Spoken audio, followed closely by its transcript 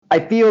I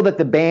feel that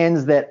the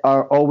bands that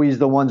are always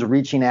the ones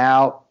reaching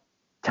out,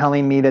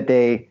 telling me that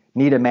they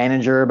need a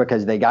manager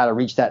because they got to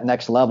reach that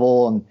next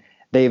level and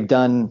they've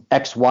done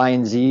X, Y,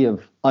 and Z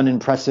of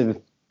unimpressive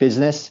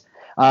business.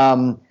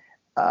 Those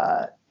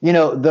are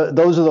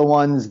the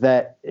ones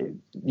that,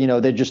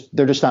 they're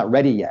just not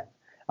ready yet.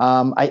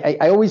 I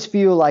always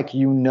feel like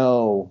you'll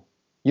know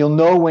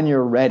when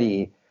you're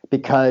ready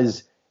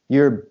because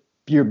your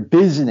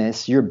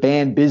business, your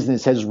band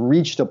business has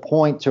reached a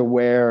point to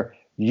where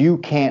you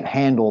can't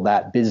handle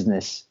that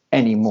business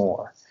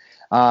anymore.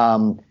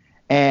 You'll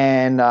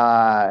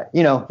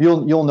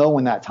know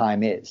when that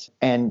time is.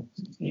 And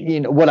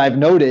what I've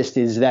noticed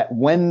is that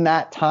when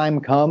that time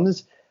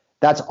comes,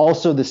 that's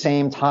also the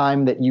same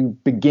time that you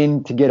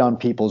begin to get on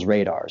people's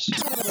radars.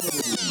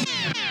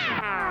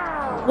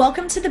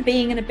 Welcome to the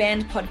Being in a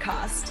Band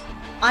podcast.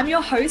 I'm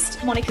your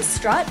host, Monica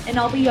Strutt, and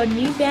I'll be your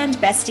new band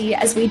bestie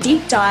as we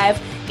deep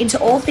dive into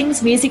all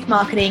things music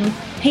marketing,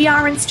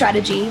 PR and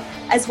strategy,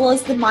 as well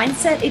as the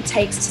mindset it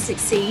takes to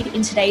succeed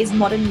in today's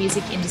modern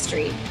music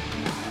industry.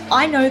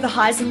 I know the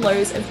highs and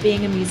lows of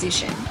being a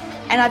musician,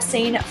 and I've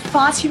seen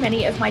far too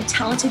many of my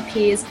talented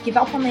peers give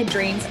up on their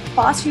dreams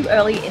far too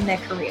early in their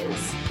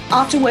careers.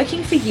 After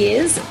working for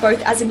years,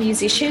 both as a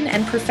musician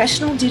and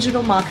professional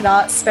digital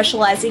marketer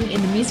specializing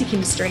in the music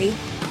industry,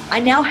 I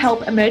now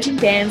help emerging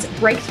bands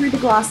break through the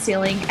glass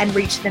ceiling and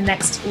reach the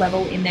next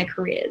level in their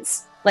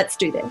careers. Let's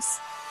do this.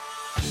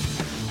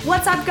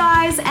 What's up,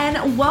 guys,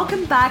 and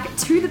welcome back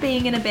to the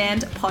Being in a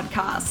Band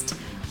podcast.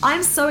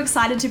 I'm so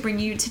excited to bring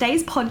you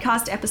today's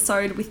podcast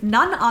episode with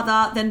none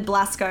other than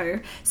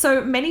Blasko.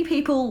 So many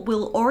people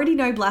will already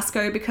know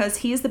Blasko because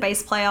he is the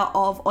bass player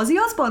of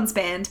Ozzy Osbourne's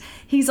band.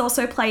 He's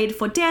also played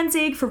for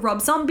Danzig, for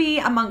Rob Zombie,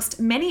 amongst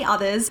many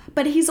others,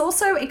 but he's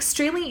also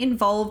extremely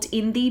involved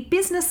in the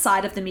business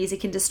side of the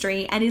music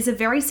industry and is a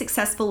very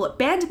successful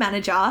band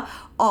manager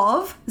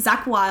of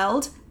Zakk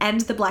Wylde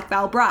and the Black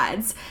Veil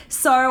Brides.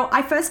 So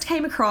I first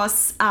came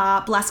across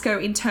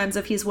Blasko in terms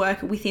of his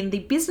work within the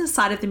business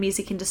side of the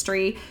music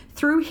industry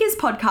through his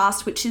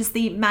podcast, which is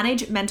the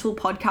Manage Mental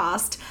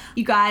podcast.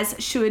 You guys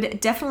should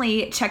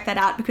definitely check that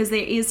out because there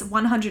is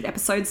 100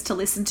 episodes to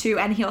listen to,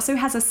 and he also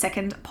has a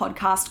second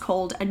podcast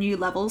called A New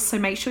Level, so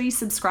make sure you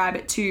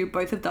subscribe to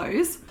both of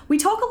those. We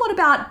talk a lot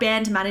about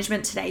band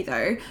management today,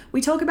 though. We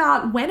talk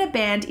about when a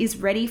band is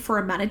ready for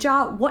a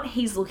manager, what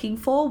he's looking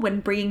for when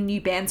bringing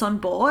new bands on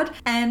board,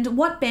 and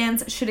what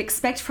bands should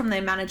expect from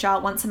their manager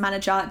once a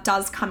manager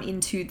does come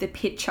into the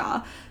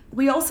picture.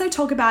 We also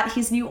talk about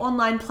his new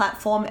online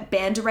platform,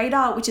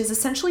 Banderator, which is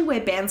essentially where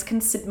bands can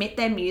submit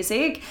their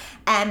music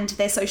and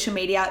their social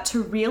media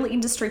to real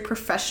industry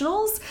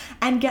professionals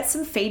and get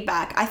some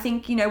feedback. I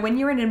think, when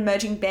you're an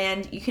emerging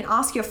band, you can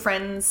ask your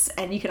friends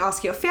and you can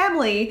ask your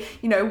family,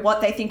 what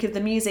they think of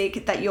the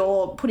music that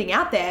you're putting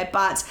out there.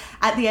 But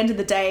at the end of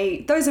the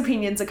day, those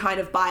opinions are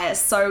kind of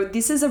biased. So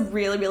this is a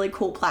really, really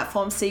cool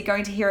platform. So you're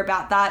going to hear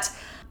about that.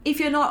 If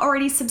you're not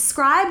already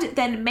subscribed,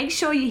 then make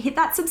sure you hit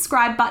that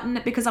subscribe button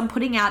because I'm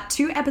putting out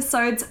 2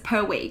 episodes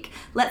per week.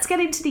 Let's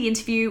get into the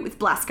interview with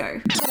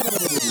Blasko.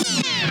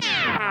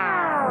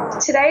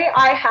 Today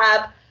I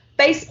have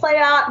bass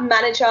player,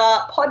 manager,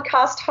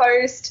 podcast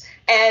host,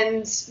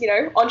 and,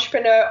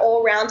 entrepreneur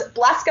all around,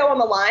 Blasko on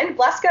the line.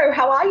 Blasko,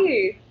 how are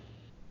you?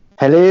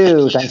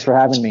 Hello, thanks for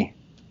having me.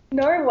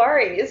 No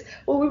worries.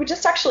 Well, we were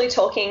just actually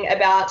talking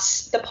about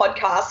the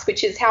podcast,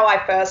 which is how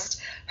I first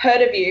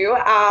heard of you.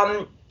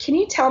 Can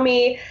you tell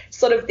me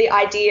sort of the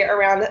idea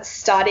around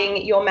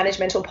starting your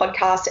managemental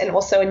podcast and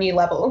also A New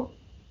Level?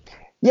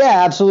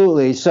 Yeah,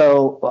 absolutely.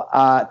 So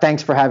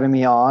thanks for having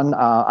me on.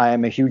 I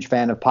am a huge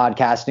fan of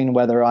podcasting,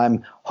 whether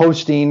I'm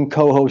hosting,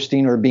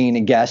 co-hosting, or being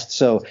a guest.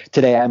 So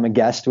today I'm a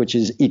guest, which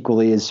is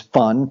equally as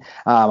fun.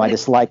 I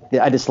just like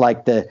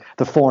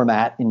the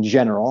format in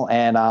general.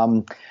 And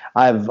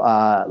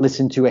I've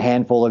listened to a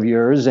handful of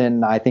yours,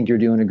 and I think you're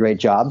doing a great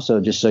job. So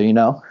just so you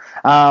know.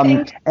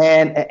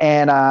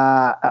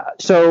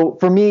 So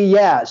for me,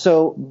 yeah.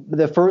 So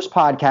the first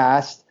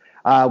podcast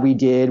we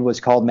did was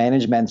called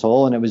Manage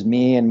Mental, and it was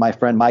me and my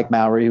friend Mike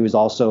Mowry, who was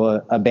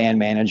also a band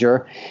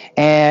manager.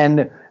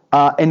 And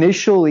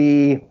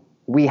initially,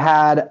 we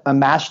had a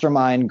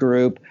mastermind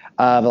group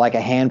of like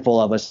a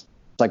handful of us,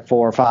 like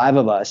 4 or 5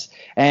 of us.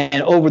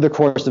 And over the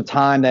course of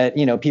time that,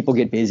 people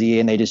get busy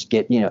and they just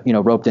get,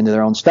 roped into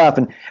their own stuff.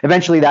 And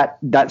eventually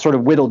that sort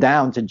of whittled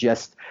down to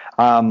just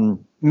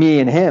me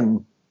and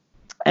him.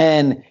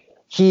 And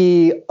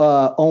he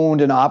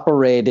owned and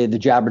operated the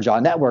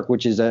Jabberjaw Network,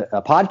 which is a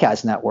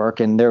podcast network.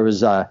 And there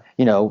was, a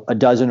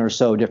dozen or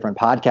so different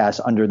podcasts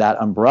under that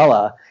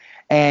umbrella.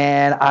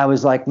 And I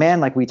was like,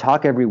 man, like we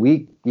talk every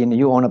week,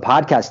 you own a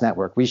podcast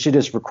network. We should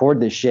just record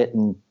this shit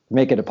and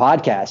make it a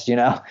podcast,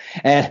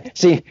 and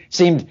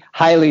seemed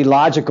highly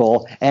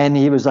logical. And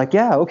he was like,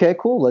 yeah, okay,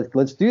 cool.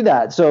 Let's do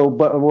that. So,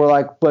 but we're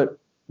like, but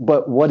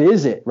what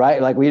is it? Right.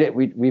 Like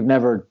we've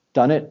never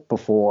done it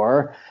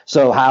before.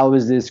 So how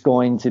is this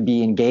going to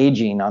be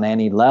engaging on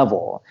any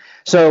level?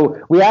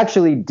 So we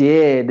actually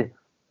did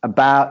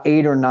about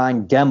 8 or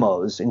 9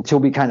 demos until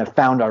we kind of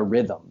found our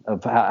rhythm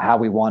of how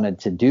we wanted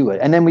to do it.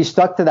 And then we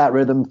stuck to that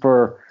rhythm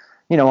for,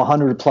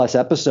 100 plus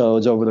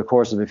episodes over the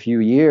course of a few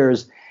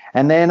years.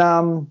 And then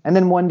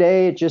one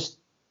day it just,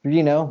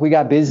 we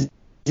got busy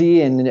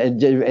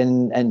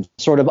and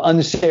sort of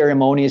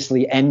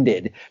unceremoniously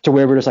ended to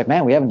where we're just like,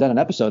 man, we haven't done an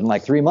episode in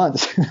like 3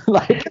 months.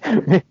 Like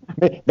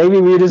maybe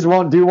we just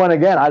won't do one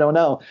again. I don't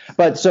know.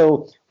 But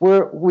so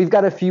we've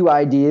got a few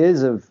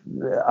ideas of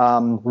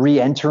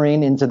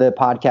re-entering into the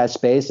podcast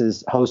space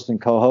as host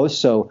and co-host.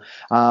 So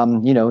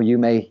you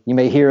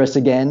may hear us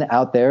again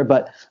out there.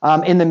 But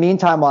in the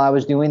meantime, while I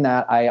was doing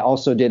that, I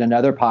also did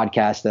another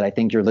podcast that I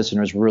think your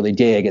listeners really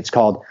dig. It's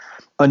called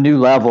A New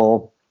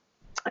Level,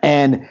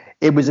 and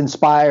it was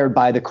inspired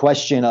by the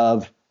question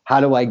of how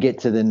do I get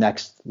to the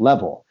next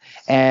level?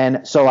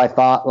 And so I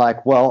thought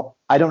like, well,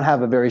 I don't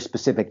have a very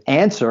specific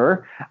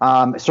answer,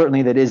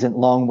 certainly that isn't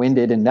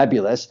long-winded and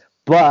nebulous,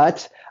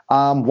 but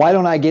why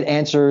don't I get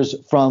answers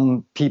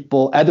from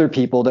other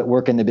people that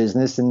work in the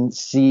business and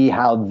see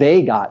how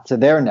they got to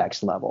their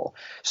next level?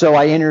 So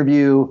I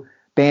interview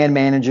band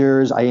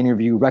managers, I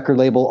interview record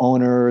label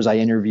owners, I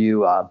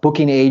interview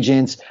booking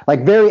agents,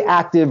 like very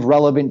active,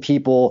 relevant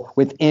people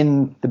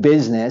within the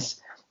business.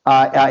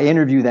 I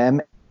interview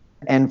them,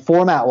 and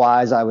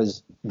format-wise, I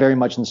was very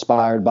much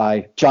inspired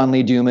by John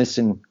Lee Dumas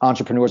and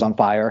Entrepreneurs on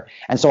Fire,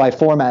 and so I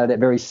formatted it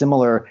very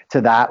similar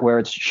to that, where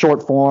it's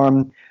short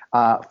form,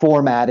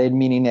 formatted,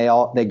 meaning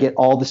they get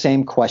all the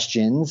same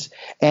questions,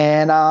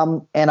 and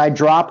I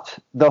dropped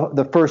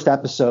the first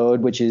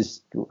episode,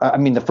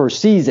 the first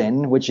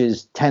season, which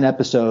is 10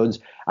 episodes.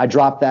 I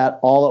dropped that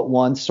all at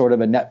once, sort of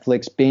a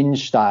Netflix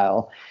binge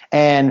style.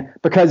 And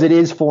because it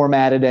is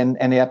formatted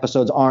and the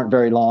episodes aren't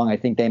very long, I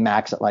think they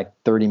max at like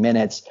 30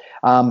 minutes.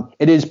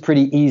 It is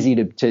pretty easy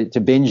to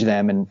binge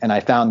them. And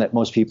I found that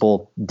most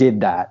people did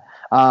that.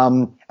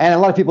 And a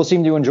lot of people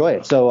seem to enjoy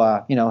it.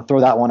 So, throw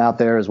that one out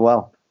there as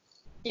well.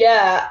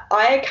 Yeah,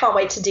 I can't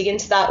wait to dig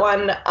into that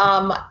one.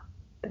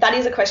 That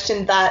is a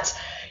question that,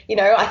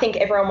 I think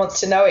everyone wants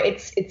to know.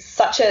 It's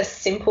such a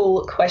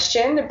simple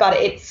question, but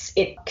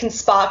it can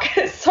spark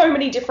so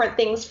many different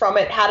things from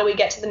it. How do we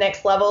get to the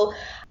next level?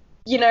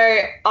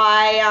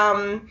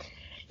 I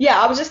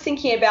was just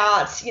thinking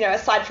about,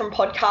 aside from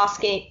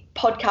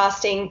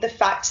podcasting, the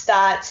fact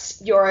that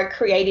you're a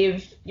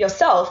creative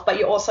yourself, but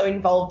you're also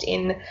involved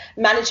in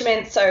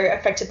management. So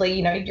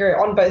effectively,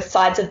 you're on both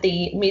sides of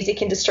the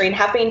music industry and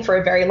have been for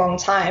a very long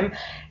time.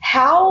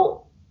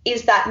 How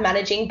is that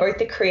managing both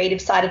the creative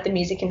side of the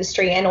music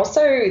industry and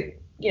also,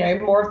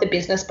 more of the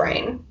business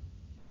brain?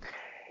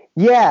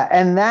 Yeah,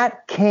 and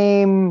that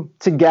came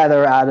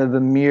together out of a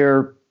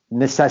mere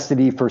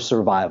necessity for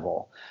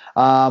survival.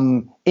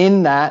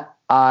 In that,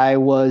 I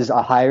was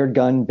a hired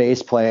gun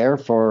bass player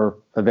for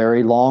a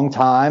very long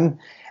time,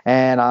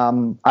 and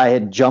I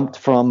had jumped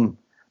from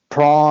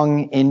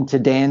Prong into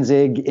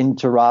Danzig,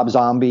 into Rob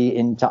Zombie,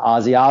 into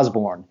Ozzy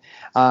Osbourne.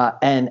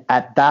 And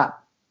at that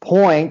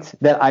point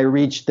that I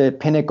reached the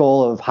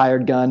pinnacle of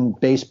hired gun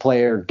bass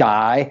player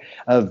guy,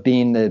 of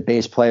being the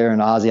bass player in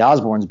Ozzy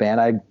Osbourne's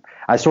band,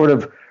 I sort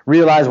of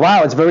realized,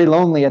 wow, it's very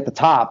lonely at the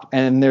top,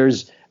 and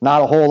there's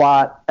not a whole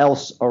lot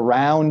else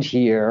around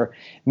here,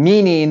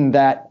 meaning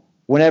that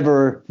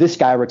whenever this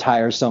guy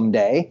retires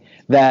someday,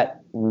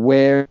 that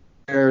where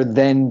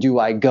then do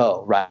I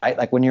go, right?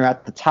 Like when you're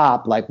at the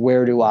top, like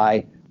where do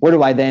I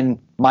then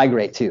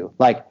migrate to?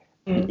 Like,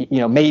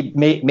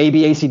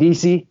 maybe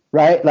AC/DC,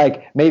 right?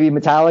 Like maybe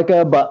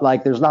Metallica, but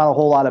like there's not a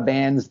whole lot of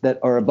bands that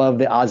are above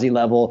the Ozzy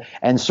level,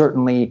 and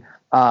certainly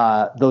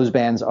those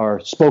bands are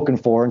spoken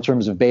for in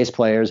terms of bass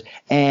players,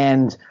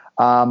 and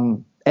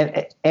then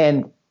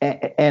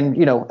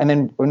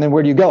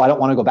where do you go? I don't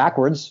want to go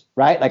backwards,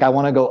 right? Like I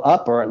want to go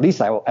up, or at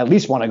least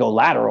want to go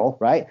lateral,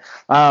 right?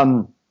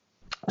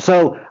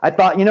 So I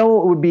thought,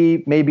 what would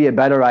be maybe a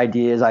better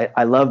idea is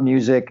I love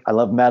music, I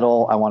love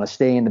metal, I want to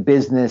stay in the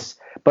business,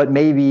 but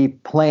maybe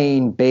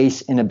playing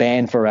bass in a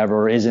band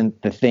forever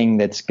isn't the thing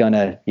that's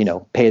gonna,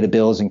 pay the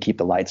bills and keep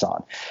the lights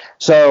on.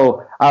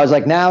 So I was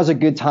like, now's a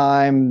good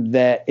time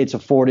that it's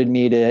afforded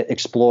me to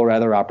explore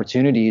other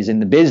opportunities in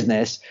the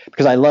business,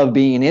 because I love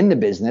being in the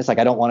business. Like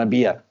I don't want to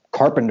be a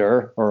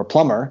carpenter or a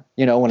plumber,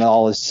 when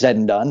all is said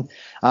and done.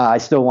 I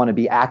still want to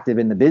be active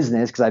in the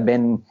business because I've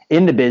been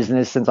in the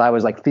business since I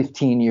was like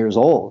 15 years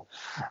old.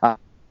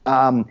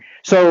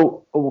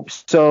 So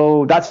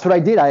that's what I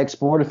did. I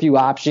explored a few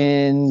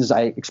options.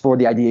 I explored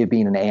the idea of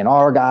being an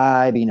A&R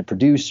guy, being a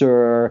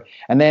producer,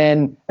 and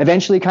then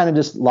eventually kind of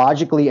just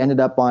logically ended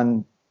up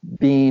on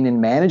being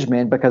in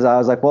management, because I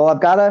was like, well,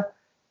 I've got a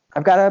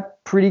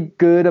pretty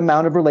good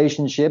amount of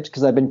relationships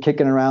because I've been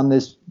kicking around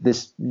this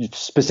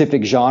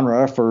specific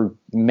genre for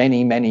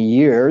many, many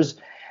years.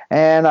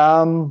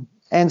 And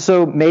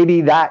so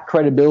maybe that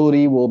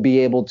credibility will be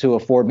able to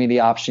afford me the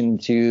option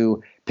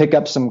to pick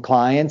up some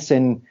clients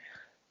and,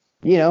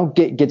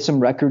 get some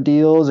record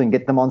deals and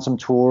get them on some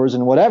tours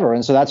and whatever.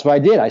 And so that's what I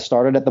did. I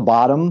started at the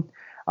bottom,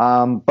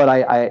 but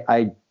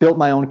I built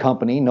my own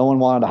company. No one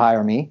wanted to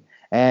hire me.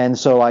 And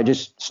so I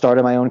just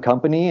started my own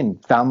company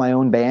and found my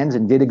own bands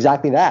and did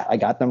exactly that. I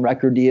got them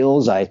record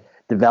deals. I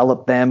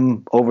developed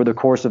them over the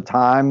course of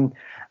time.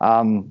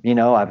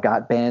 I've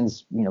got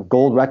bands,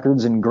 gold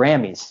records and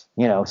Grammys,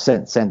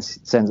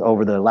 since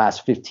over the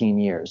last 15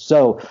 years.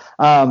 So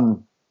yeah,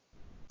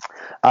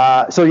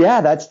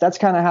 that's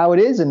kind of how it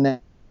is. And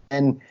then,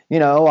 I'm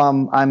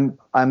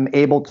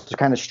able to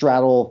kind of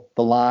straddle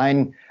the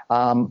line,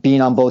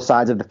 being on both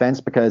sides of the fence,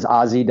 because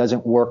Ozzy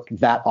doesn't work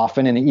that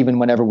often. And even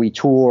whenever we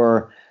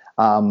tour,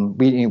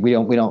 we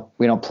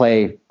don't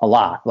play a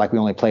lot. Like we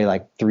only play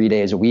like 3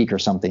 days a week or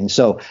something.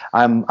 So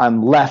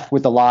I'm left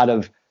with a lot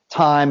of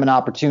time and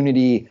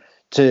opportunity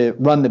to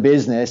run the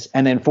business.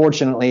 And then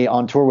fortunately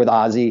on tour with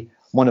Ozzy,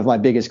 one of my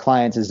biggest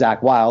clients is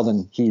Zakk Wylde,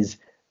 and he's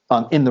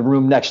in the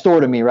room next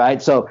door to me.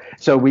 Right. So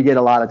we get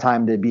a lot of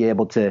time to be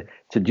able to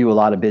do a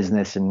lot of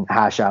business and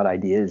hash out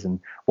ideas and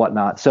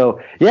whatnot.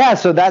 So yeah,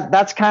 so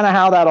that's kind of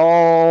how that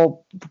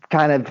all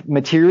kind of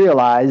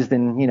materialized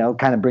and,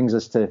 kind of brings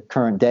us to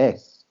current day.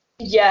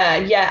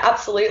 Yeah,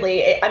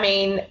 absolutely. I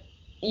mean,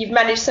 you've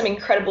managed some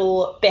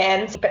incredible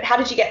bands, but how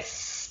did you get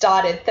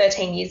started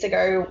 13 years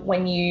ago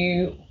when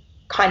you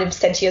kind of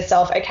said to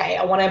yourself, okay,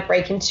 I want to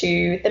break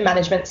into the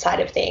management side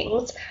of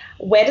things?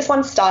 Where does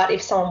one start if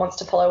someone wants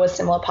to follow a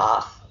similar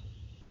path?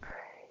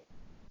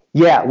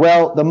 Yeah,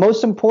 well, the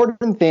most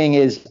important thing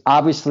is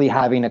obviously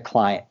having a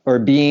client or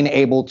being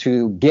able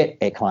to get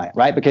a client,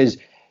 right? Because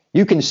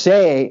you can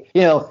say,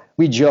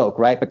 we joke,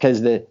 right?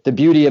 Because the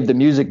beauty of the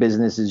music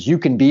business is you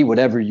can be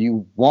whatever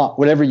you want,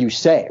 whatever you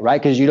say,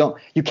 right? Because you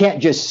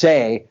can't just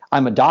say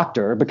I'm a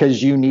doctor,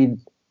 because you need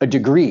a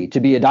degree to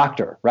be a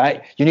doctor,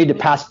 right? You need to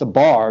pass the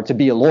bar to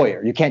be a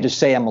lawyer. You can't just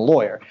say I'm a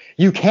lawyer.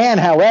 You can,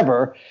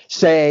 however,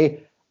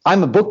 say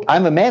I'm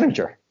a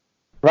manager,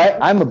 right?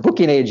 I'm a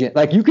booking agent.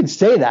 Like you can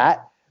say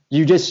that.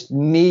 You just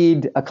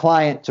need a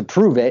client to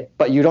prove it,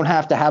 but you don't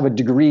have to have a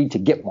degree to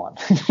get one,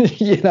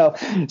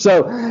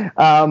 So,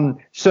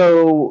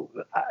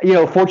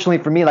 fortunately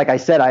for me, like I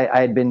said, I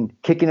had been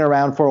kicking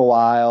around for a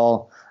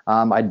while.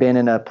 I'd been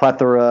in a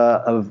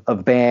plethora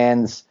of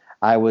bands.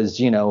 I was,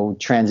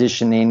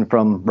 transitioning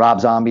from Rob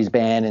Zombie's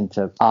band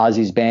into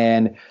Ozzy's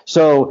band.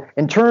 So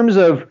in terms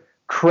of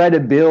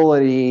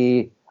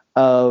credibility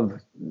of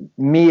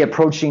me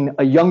approaching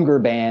a younger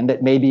band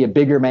that maybe a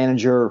bigger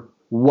manager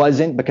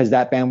wasn't, because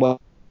that band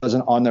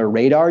wasn't on their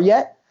radar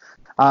yet,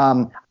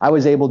 I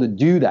was able to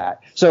do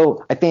that.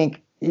 So I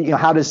think,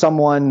 how does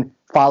someone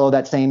follow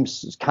that same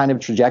kind of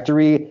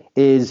trajectory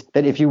is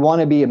that if you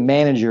want to be a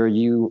manager,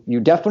 you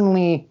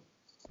definitely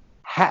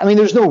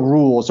there's no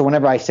rule. So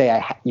whenever I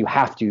say you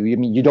have to,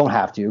 you don't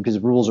have to, because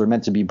rules are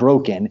meant to be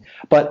broken.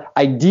 But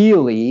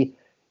ideally,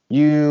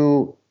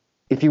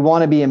 if you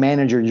want to be a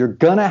manager, you're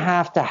going to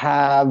have to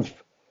have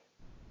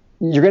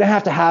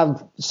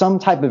some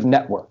type of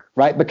network,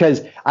 right?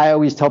 Because I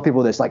always tell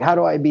people this, like, how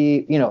do I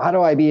be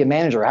a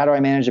manager? How do I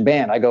manage a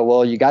band? I go,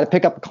 well, you got to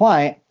pick up a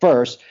client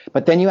first,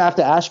 but then you have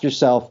to ask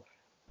yourself,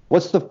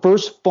 what's the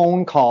first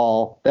phone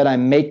call that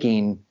I'm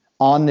making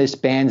on this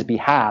band's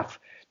behalf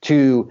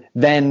to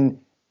then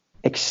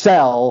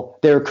excel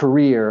their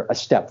career a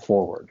step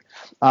forward?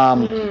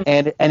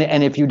 And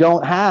if you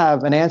don't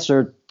have an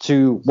answer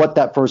to what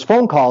that first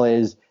phone call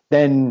is,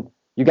 then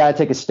you got to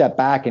take a step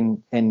back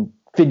and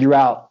figure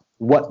out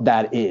what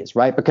that is,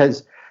 right?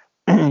 Because,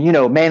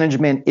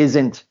 management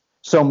isn't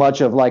so much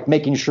of like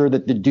making sure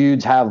that the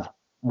dudes have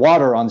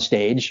water on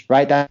stage,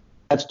 right?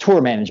 That's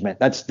tour management.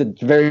 That's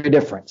very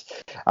different.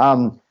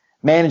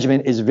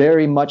 Management is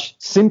very much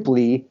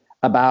simply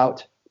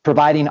about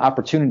providing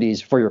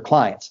opportunities for your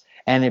clients.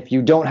 And if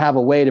you don't have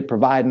a way to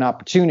provide an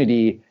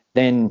opportunity,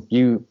 then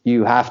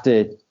you have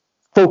to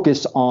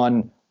focus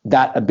on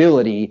that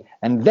ability,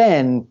 and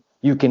then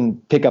you can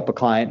pick up a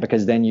client,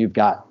 because then you've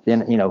got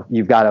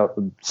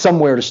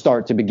somewhere to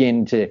start to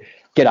begin to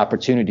get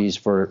opportunities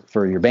for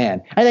your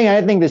band.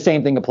 I think the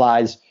same thing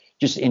applies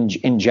just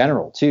in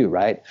general too,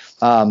 right?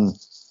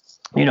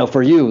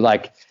 For you,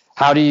 like,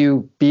 how do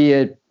you be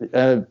a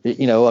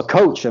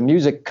coach, a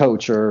music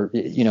coach, or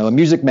a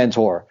music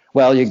mentor?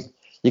 Well, you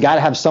got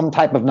to have some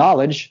type of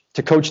knowledge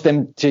to coach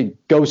them to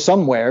go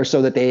somewhere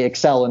so that they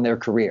excel in their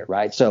career,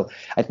 right? So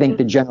I think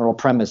the general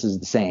premise is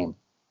the same.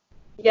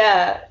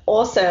 Yeah,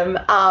 awesome.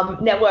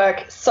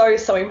 Network,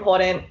 so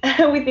important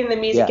within the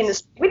music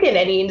industry, within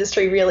any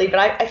industry really. But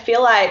I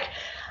feel like,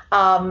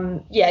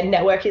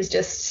 network is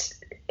just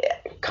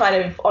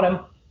kind of on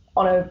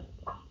a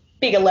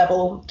bigger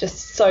level,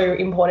 just so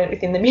important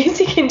within the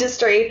music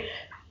industry.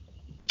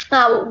 They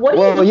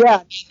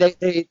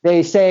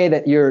say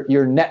that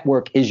your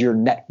network is your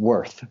net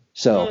worth.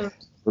 So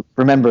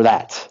remember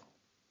that.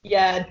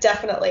 Yeah,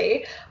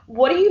 definitely.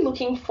 What are you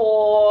looking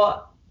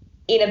for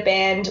in a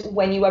band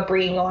when you are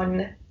bringing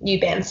on new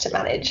bands to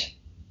manage?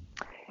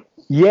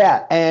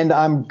 Yeah, and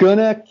I'm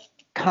gonna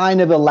kind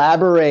of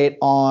elaborate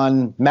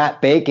on Matt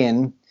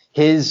Bacon,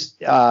 his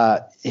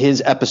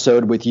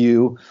episode with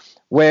you,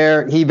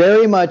 where he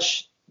very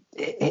much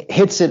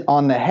hits it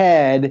on the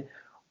head,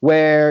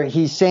 where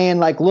he's saying,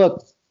 like,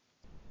 look,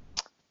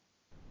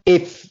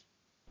 if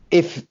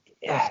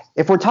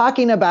if we're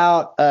talking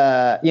about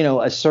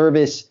a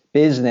service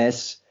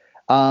business,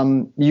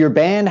 your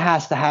band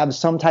has to have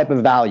some type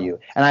of value.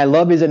 And I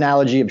love his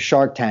analogy of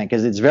Shark Tank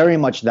because it's very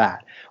much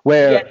that,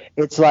 where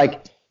it's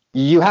like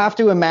you have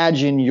to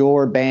imagine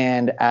your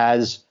band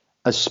as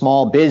a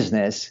small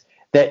business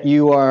that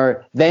you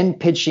are then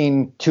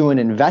pitching to an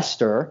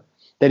investor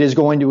that is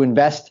going to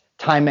invest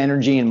time,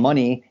 energy, and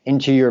money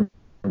into your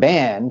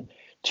band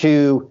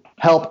to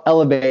help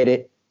elevate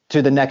it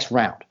to the next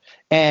round.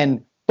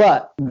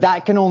 But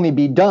that can only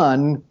be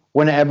done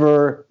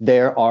whenever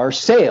there are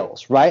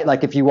sales, right?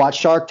 Like if you watch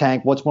Shark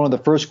Tank, what's one of the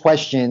first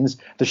questions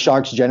the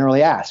sharks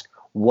generally ask?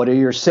 What are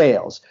your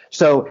sales?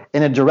 So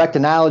in a direct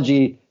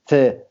analogy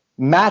to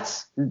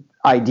Matt's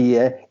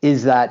idea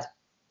is that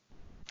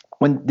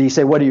when they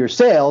say, what are your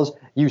sales?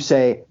 You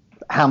say,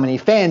 how many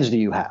fans do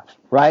you have?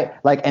 Right?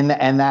 Like, and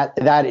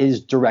that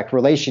is direct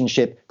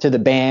relationship to the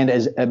band.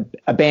 As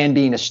a band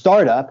being a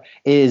startup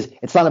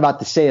it's not about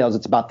the sales,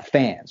 it's about the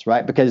fans,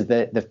 right? Because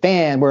the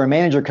fan, where a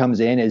manager comes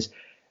in, is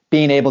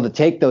being able to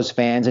take those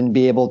fans and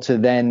be able to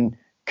then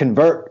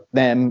convert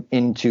them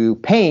into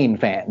paying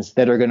fans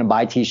that are going to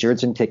buy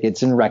t-shirts and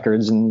tickets and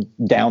records and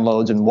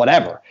downloads and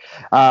whatever.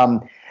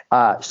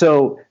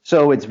 So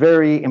it's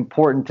very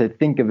important to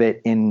think of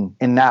it in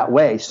that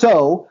way.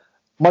 So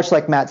much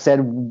like Matt said,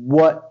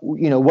 what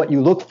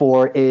you look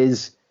for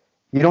is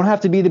you don't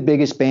have to be the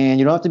biggest band,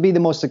 you don't have to be the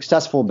most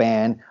successful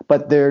band,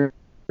 but there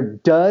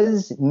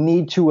does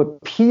need to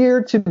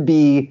appear to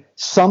be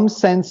some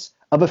sense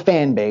of a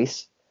fan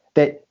base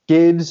that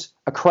gives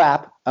a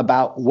crap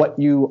about what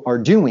you are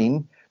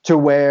doing, to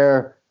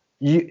where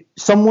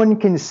someone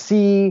can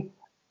see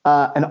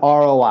an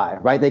ROI,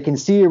 right? They can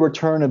see a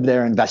return of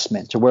their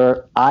investment, to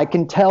where I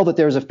can tell that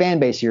there's a fan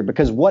base here.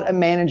 Because what a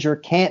manager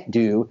can't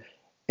do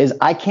is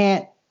I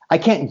can't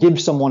give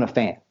someone a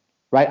fan,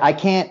 right? I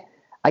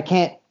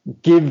can't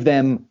give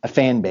them a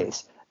fan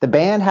base. The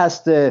band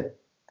has to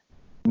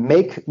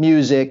make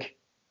music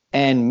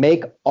and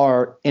make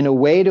art in a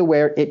way to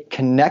where it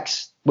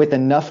connects with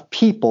enough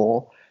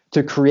people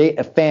to create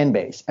a fan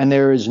base. And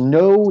there is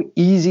no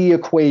easy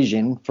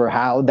equation for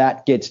how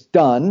that gets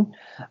done,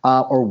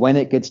 or when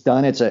it gets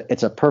done. It's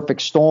a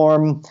perfect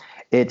storm.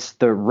 It's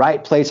the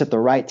right place at the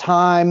right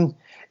time.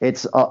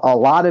 It's a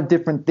lot of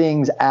different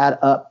things add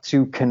up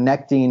to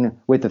connecting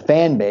with the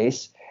fan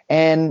base.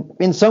 And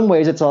in some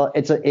ways,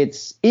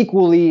 it's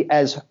equally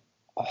as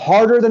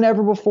harder than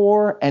ever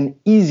before and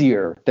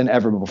easier than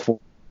ever before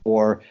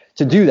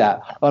to do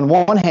that. On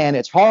one hand,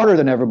 it's harder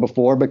than ever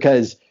before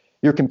because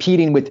you're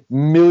competing with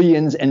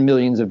millions and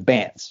millions of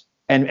bands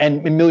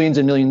and millions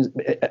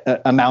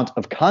amount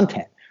of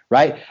content,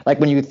 right? Like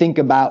when you think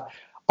about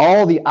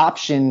all the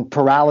option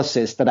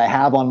paralysis that I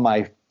have on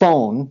my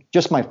phone,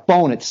 just my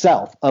phone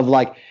itself, of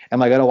like,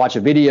 am I going to watch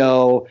a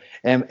video?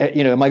 Am I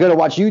going to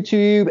watch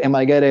YouTube? Am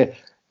I going to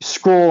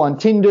scroll on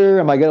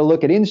Tinder? Am I going to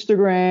look at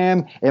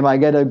Instagram? Am I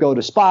going to go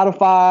to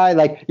Spotify?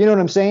 Like, you know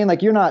what I'm saying?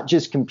 Like, you're not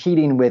just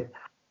competing with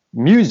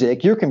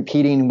music, you're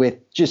competing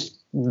with just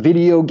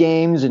video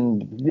games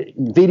and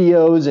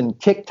videos and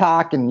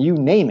TikTok and you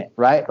name it,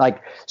 right?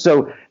 Like,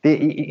 so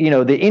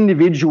the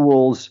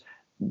individual's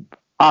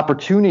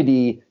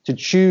opportunity to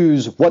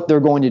choose what they're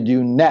going to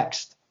do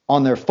next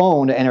on their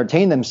phone to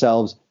entertain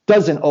themselves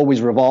doesn't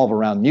always revolve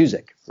around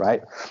music,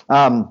 right?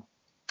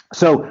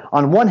 So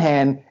on one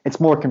hand, it's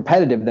more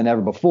competitive than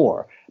ever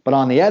before. But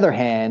on the other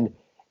hand,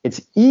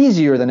 it's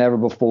easier than ever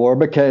before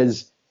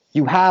because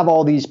you have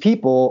all these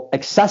people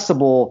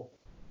accessible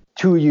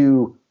to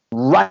you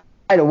right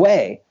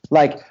away,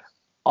 like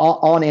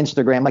on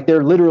Instagram, like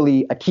they're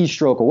literally a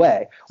keystroke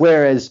away.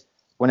 Whereas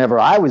whenever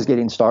I was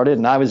getting started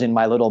and I was in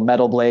my little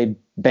Metal Blade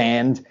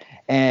band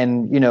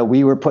and,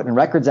 we were putting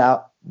records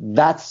out,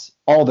 that's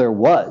all there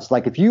was.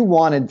 Like if you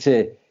wanted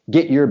to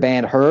get your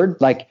band heard,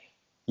 like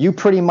you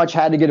pretty much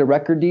had to get a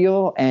record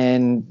deal,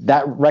 and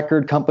that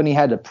record company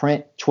had to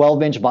print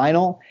 12-inch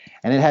vinyl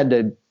and it had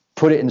to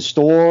put it in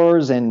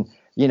stores and,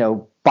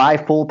 buy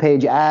full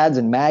page ads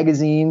and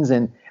magazines.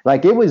 And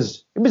like, it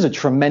was a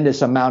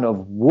tremendous amount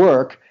of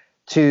work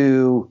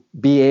to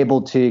be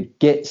able to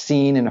get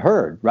seen and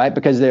heard, right?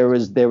 Because there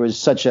was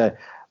such a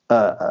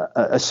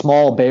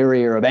small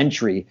barrier of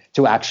entry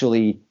to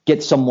actually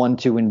get someone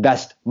to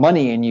invest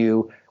money in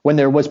you when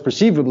there was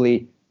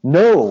perceivably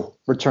no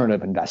return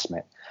of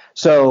investment.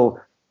 So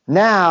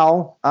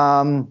now,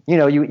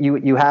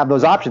 you have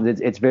those options.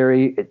 It's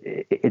very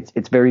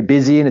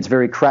busy and it's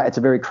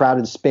a very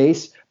crowded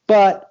space,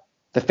 but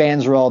the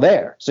fans are all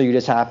there. So you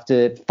just have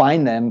to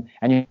find them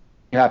and you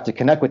have to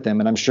connect with them.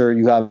 And I'm sure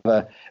you have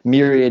a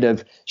myriad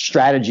of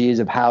strategies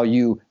of how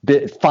you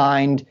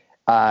find,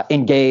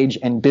 engage,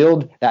 and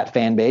build that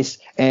fan base.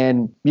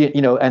 And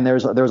and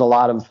there's a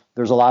lot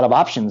of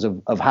options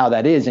of how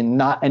that is, and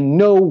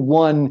no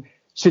one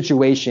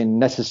situation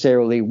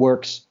necessarily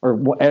works,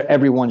 or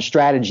everyone's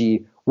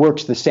strategy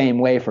works the same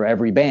way for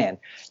every band.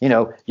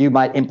 You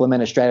might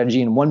implement a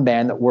strategy in one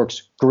band that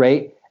works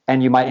great,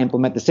 and you might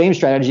implement the same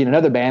strategy in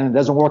another band and it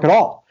doesn't work at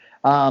all.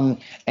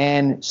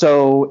 And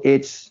so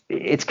it's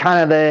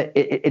kind of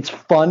it's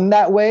fun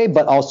that way,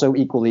 but also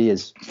equally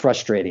is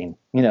frustrating,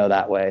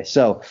 that way.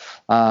 So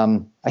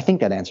I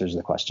think that answers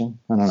the question.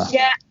 I don't know.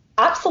 Yeah,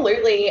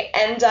 absolutely.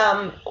 And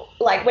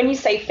like when you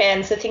say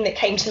fans, the thing that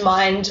came to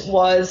mind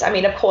was, I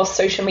mean, of course,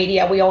 social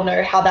media, we all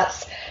know how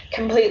that's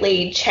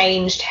completely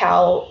changed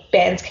how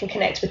bands can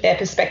connect with their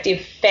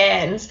prospective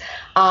fans.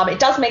 It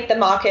does make the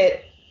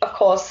market, of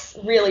course,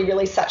 really,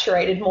 really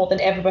saturated more than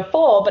ever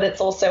before, but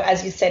it's also,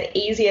 as you said,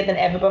 easier than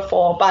ever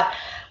before. But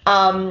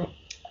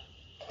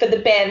for the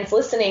bands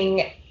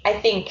listening, I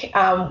think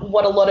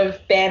what a lot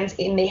of bands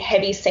in the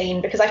heavy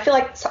scene, because I feel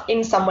like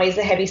in some ways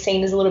the heavy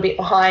scene is a little bit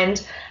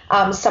behind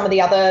some of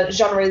the other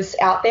genres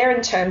out there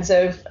in terms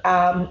of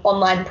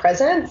online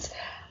presence.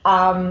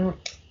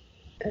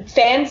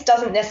 Fans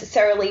doesn't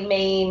necessarily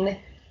mean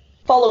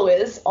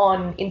followers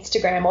on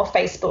Instagram or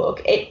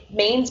Facebook. It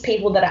means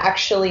people that are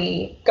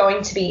actually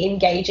going to be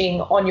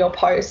engaging on your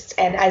posts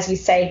and, as you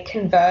say,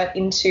 convert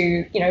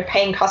into,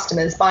 paying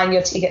customers, buying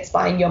your tickets,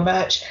 buying your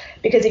merch.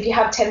 Because if you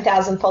have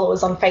 10,000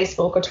 followers on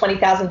Facebook or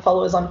 20,000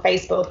 followers on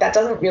Facebook, that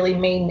doesn't really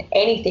mean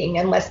anything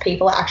unless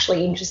people are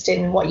actually interested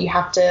in what you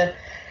have to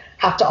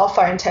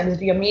offer in terms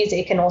of your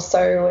music and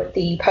also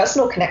the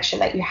personal connection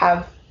that you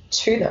have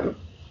to them.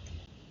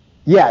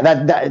 Yeah,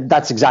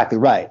 that's exactly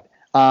right.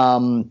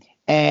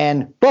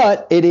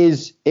 But it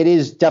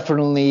is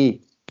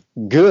definitely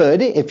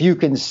good if you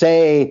can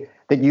say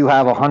that you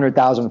have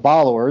 100,000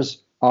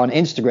 followers on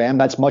Instagram.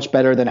 That's much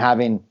better than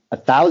having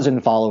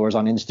 1,000 followers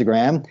on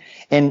Instagram.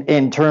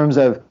 In terms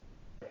of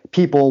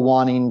people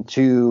wanting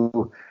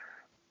to,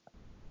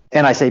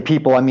 and I say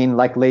people, I mean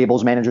like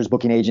labels, managers,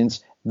 booking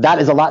agents. That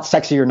is a lot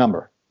sexier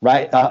number,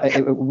 right?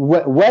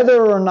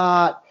 Whether or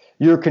not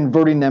you're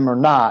converting them or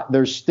not,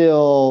 that's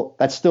still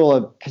a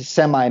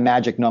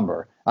semi-magic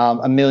number.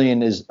 1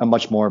 million is a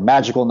much more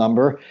magical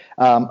number,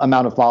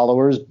 amount of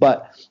followers,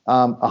 but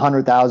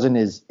 100,000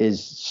 is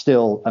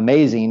still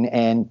amazing,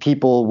 and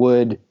people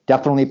would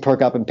definitely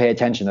perk up and pay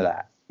attention to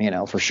that,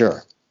 for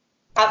sure.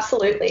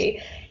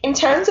 Absolutely. In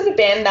terms of a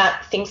band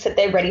that thinks that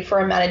they're ready for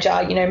a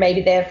manager,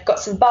 maybe they've got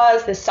some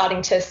buzz, they're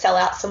starting to sell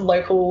out some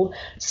local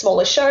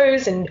smaller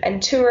shows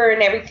and tour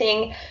and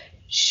everything.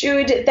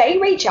 Should they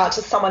reach out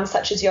to someone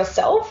such as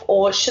yourself,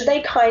 or should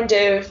they kind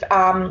of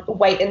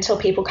wait until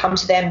people come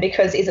to them?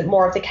 Because is it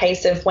more of the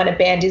case of when a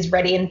band is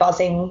ready and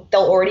buzzing,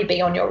 they'll already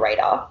be on your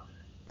radar?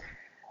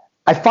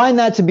 I find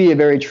that to be a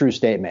very true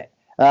statement.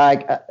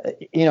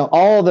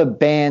 All the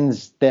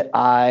bands that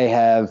I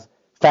have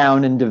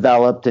found and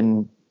developed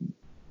and,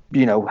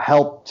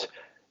 helped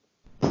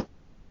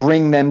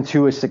bring them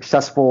to a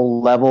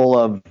successful level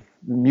of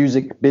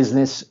music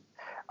business,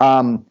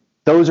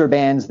 those are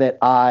bands that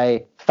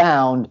I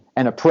found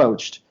and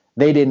approached.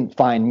 They didn't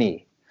find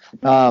me.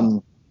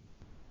 And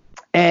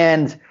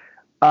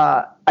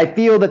I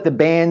feel that the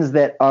bands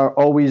that are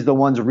always the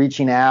ones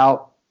reaching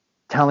out,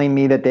 telling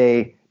me that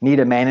they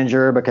need a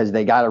manager because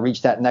they got to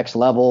reach that next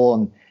level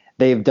and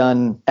they've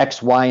done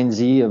X, Y, and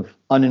Z of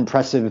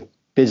unimpressive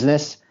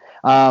business.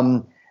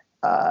 Those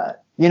are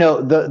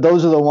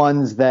the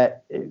ones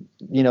that,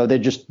 they're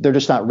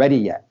just not ready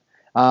yet.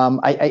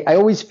 I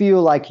always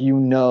feel like you'll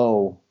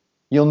know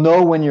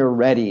when you're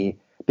ready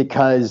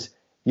because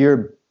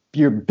your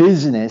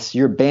business,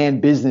 your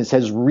band business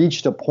has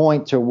reached a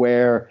point to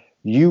where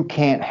you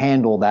can't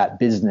handle that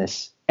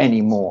business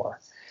anymore.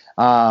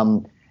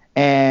 You'll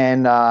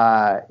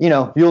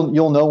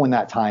know when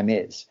that time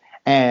is.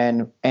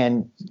 And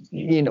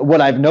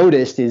what I've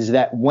noticed is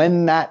that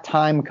when that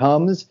time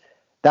comes,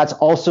 that's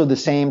also the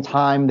same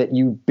time that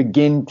you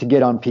begin to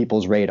get on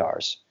people's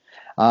radars.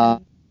 I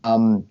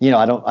don't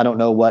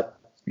know what,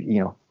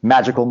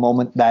 magical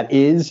moment that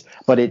is,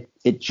 but it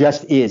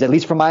just is. At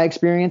least from my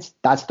experience,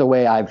 that's the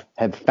way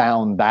have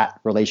found that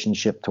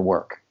relationship to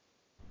work.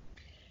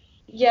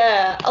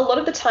 Yeah, a lot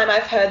of the time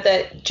I've heard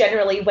that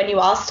generally when you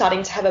are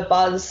starting to have a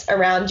buzz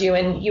around you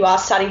and you are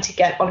starting to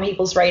get on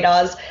people's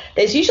radars,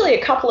 there's usually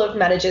a couple of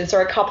managers or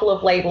a couple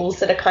of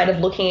labels that are kind of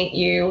looking at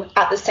you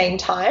at the same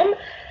time.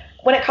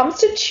 When it comes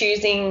to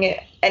choosing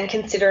and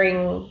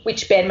considering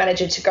which band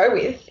manager to go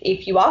with,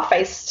 if you are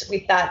faced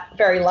with that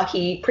very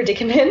lucky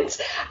predicament,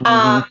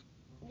 do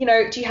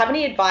you have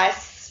any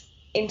advice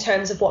in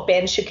terms of what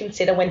bands should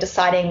consider when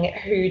deciding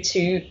who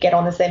to get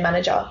on as their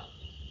manager?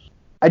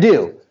 I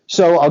do.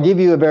 So I'll give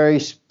you a very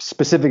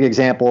specific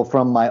example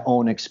from my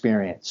own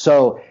experience.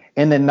 So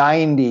in the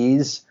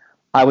 90s,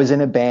 I was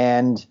in a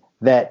band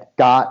that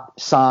got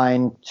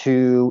signed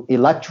to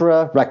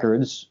Elektra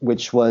Records,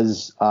 which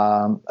was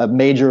a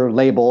major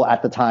label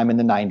at the time in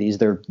the 90s.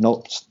 They're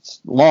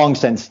long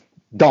since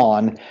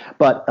gone,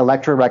 but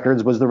Elektra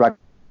Records was the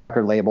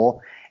record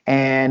label.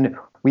 And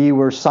we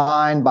were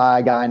signed by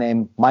a guy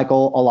named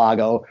Michael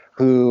Alago,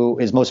 who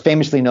is most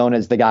famously known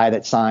as the guy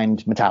that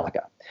signed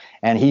Metallica.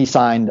 And he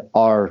signed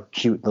our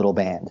cute little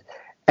band.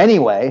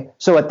 Anyway,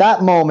 so at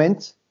that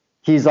moment,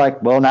 he's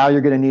like, well, now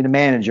you're going to need a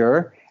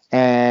manager.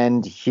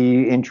 And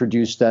he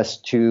introduced us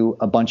to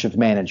a bunch of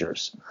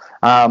managers,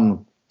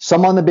 some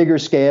on the bigger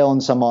scale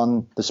and some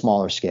on the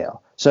smaller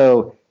scale.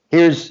 So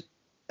here's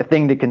a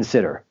thing to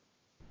consider.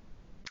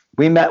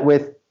 We met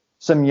with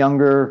some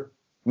younger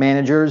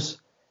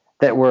managers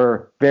that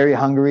were very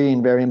hungry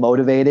and very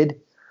motivated.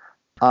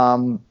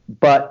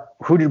 But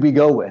who did we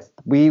go with?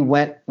 We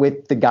went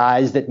with the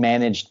guys that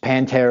managed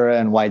Pantera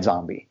and White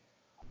Zombie.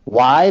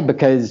 Why?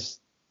 Because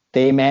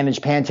they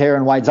managed Pantera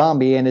and White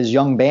Zombie, and as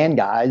young band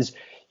guys,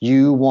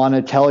 you want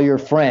to tell your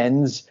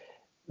friends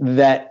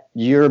that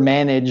you're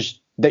managed,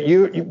 that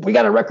we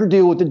got a record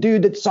deal with the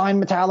dude that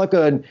signed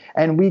Metallica,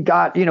 and we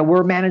got,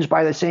 we're managed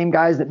by the same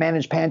guys that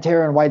manage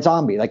Pantera and White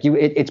Zombie. Like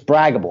it's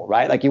braggable,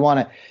 right? Like you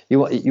want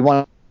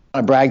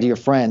to brag to your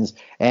friends,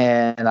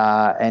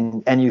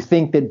 and you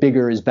think that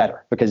bigger is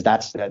better because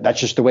that's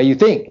just the way you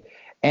think.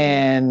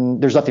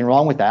 And there's nothing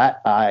wrong with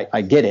that.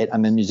 I get it.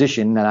 I'm a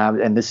musician,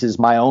 and this is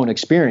my own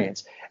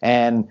experience.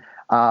 And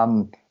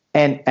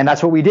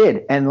that's what we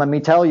did. And let me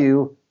tell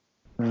you,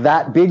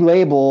 that big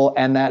label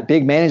and that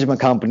big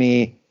management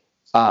company,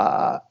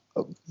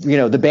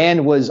 the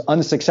band was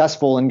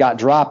unsuccessful and got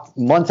dropped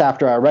months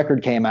after our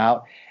record came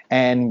out.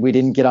 And we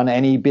didn't get on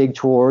any big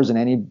tours and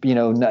any,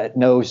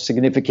 no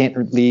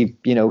significantly,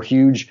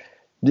 huge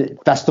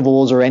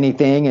festivals or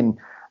anything. And,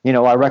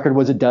 our record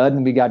was a dud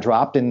and we got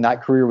dropped, and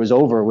that career was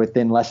over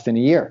within less than a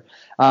year.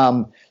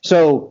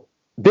 So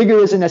bigger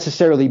isn't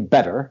necessarily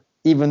better,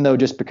 even though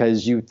just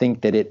because you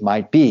think that it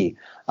might be.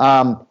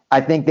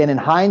 I think that in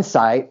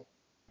hindsight,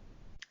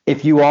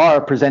 if you are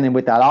presented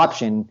with that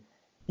option,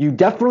 you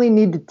definitely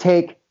need to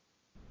take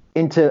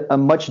into a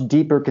much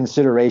deeper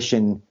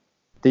consideration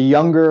the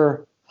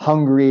younger,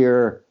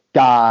 hungrier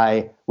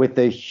guy with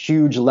a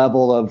huge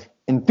level of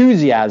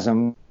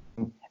enthusiasm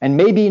and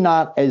maybe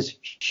not as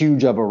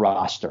huge of a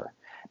roster,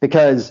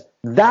 because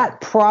that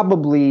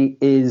probably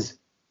is,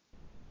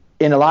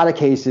 in a lot of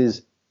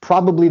cases,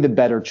 probably the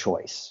better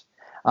choice,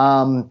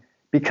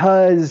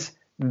 because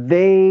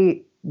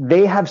they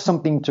have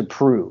something to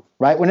prove,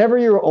 right? Whenever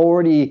you're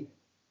already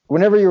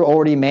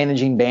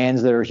managing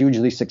bands that are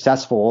hugely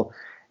successful,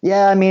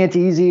 yeah, I mean, it's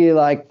easy,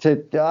 like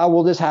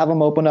we'll just have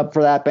them open up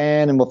for that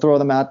band and we'll throw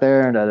them out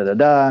there and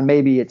and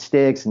maybe it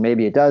sticks and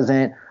maybe it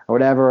doesn't or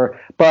whatever.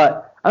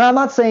 But and I'm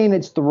not saying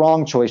it's the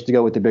wrong choice to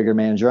go with the bigger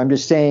manager. I'm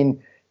just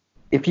saying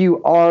if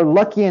you are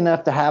lucky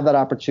enough to have that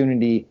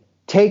opportunity,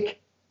 take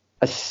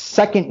a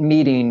second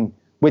meeting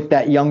with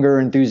that younger,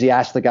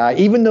 enthusiastic guy,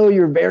 even though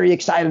you're very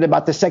excited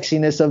about the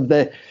sexiness of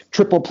the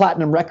triple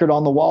platinum record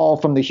on the wall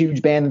from the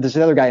huge band that this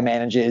other guy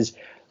manages.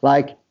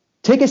 Like,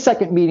 take a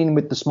second meeting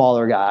with the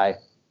smaller guy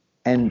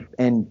and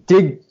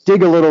dig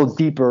a little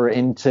deeper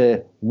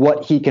into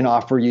what he can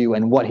offer you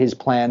and what his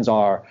plans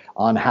are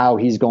on how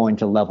he's going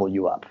to level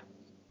you up.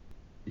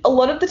 A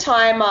lot of the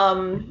time,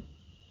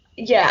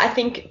 I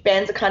think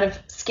bands are kind of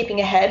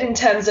skipping ahead in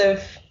terms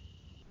of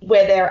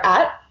where they're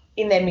at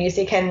in their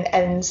music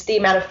and the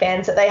amount of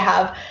fans that they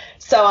have.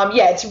 So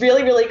it's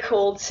really, really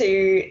cool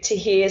to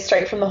hear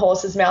straight from the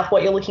horse's mouth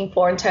what you're looking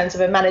for in terms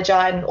of a manager,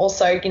 and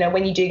also,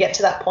 when you do get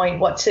to that point,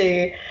 what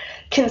to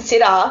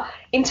consider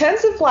in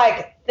terms of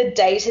like the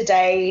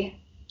day-to-day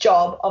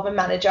job of a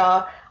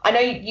manager. I know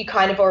you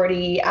kind of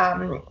already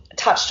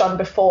touched on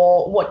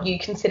before what you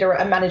consider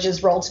a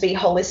manager's role to be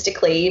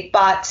holistically,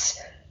 but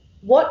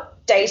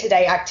what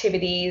day-to-day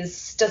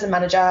activities does a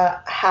manager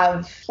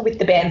have with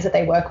the bands that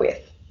they work with?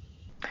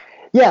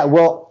 Yeah,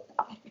 well,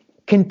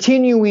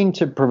 continuing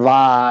to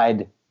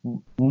provide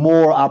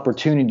more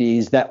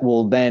opportunities that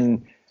will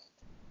then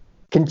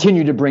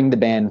continue to bring the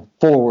band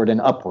forward and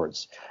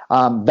upwards.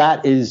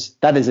 That is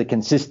a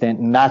consistent,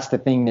 and that's the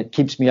thing that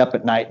keeps me up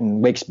at night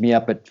and wakes me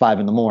up at 5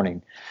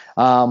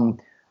 a.m.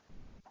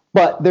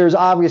 But there's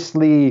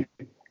obviously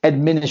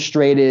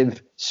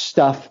administrative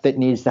stuff that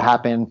needs to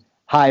happen,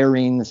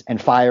 hirings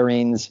and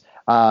firings,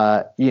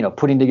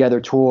 putting together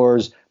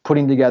tours,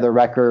 putting together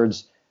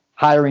records,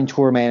 hiring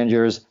tour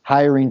managers,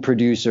 hiring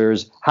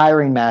producers,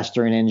 hiring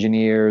mastering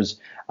engineers,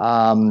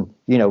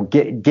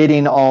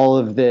 getting all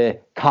of the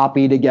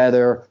copy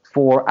together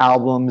for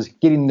albums,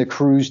 getting the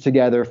crews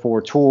together for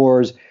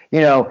tours.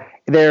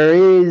 There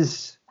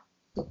is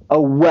a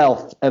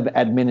wealth of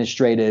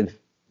administrative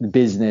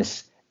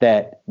business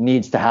that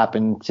needs to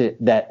happen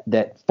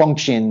that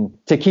function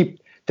to keep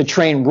the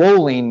train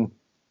rolling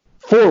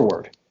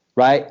forward,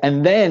 right?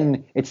 And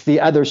then it's the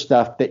other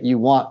stuff that you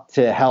want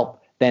to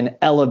help then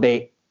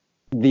elevate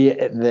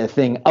the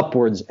thing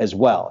upwards as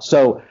well.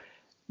 So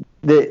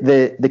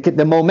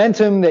the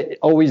momentum that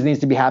always needs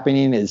to be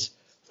happening is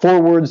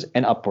forwards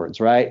and upwards,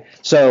 right?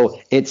 So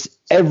it's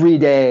every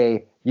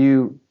day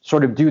you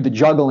sort of do the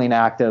juggling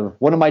act of,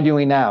 what am I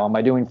doing now? Am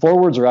I doing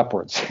forwards or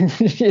upwards?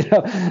 Today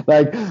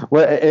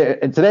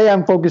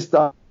I'm focused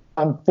on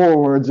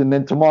forwards, and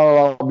then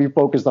tomorrow I'll be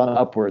focused on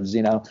upwards,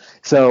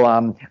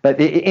 So,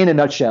 but in a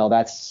nutshell,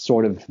 that's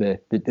sort of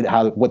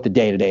what the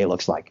day-to-day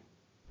looks like.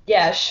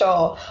 Yeah,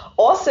 sure.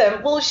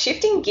 Awesome. Well,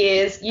 shifting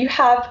gears, you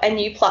have a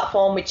new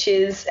platform, which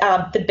is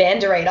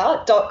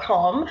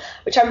thebanderator.com,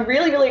 which I'm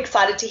really, really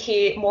excited to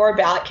hear more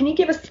about. Can you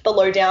give us the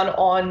lowdown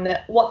on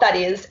what that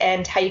is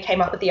and how you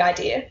came up with the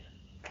idea?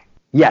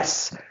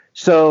 Yes.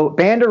 So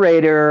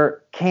Banderator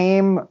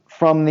came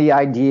from the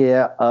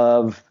idea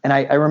of, and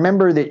I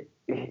remember that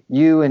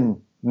you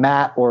and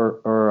Matt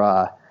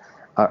or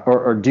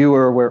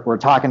Doer were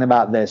talking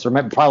about this, or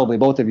probably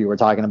both of you were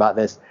talking about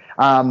this,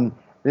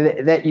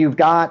 that you've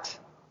got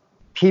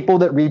people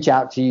that reach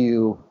out to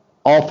you,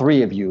 all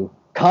three of you,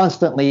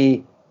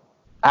 constantly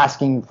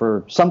asking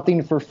for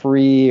something for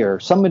free or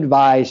some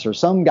advice or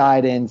some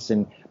guidance,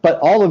 but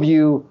all of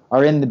you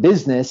are in the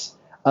business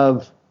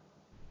of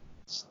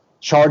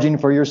charging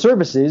for your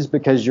services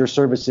because your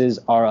services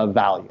are of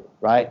value,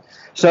 right?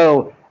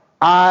 So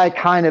I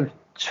kind of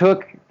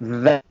took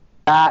that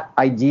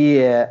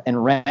idea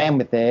and ran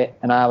with it,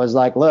 and I was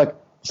like, look,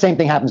 same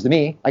thing happens to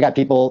me. I got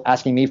people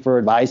asking me for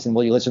advice and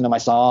will you listen to my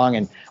song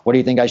and what do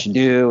you think I should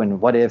do and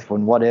what if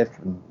and what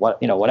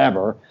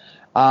whatever.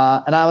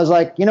 And I was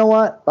like, you know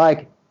what?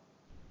 Like,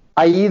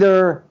 I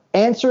either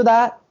answer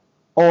that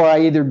or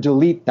I either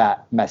delete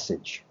that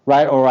message,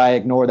 right? Or I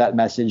ignore that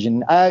message.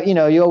 And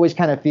you always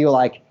kind of feel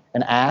like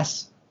an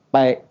ass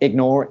by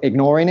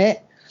ignoring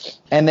it.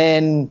 And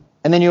then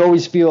you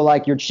always feel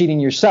like you're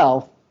cheating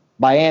yourself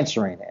by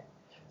answering it.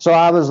 So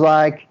I was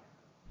like,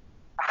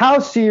 how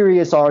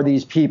serious are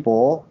these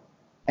people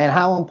and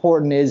how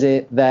important is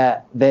it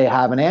that they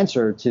have an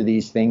answer to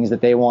these things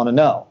that they want to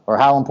know? Or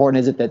how important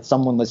is it that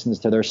someone listens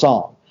to their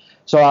song?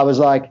 So I was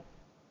like,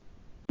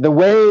 the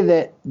way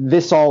that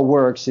this all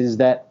works is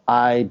that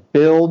I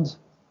build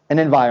an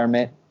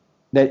environment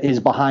that is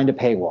behind a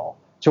paywall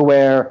to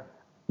where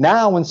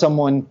now when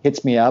someone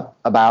hits me up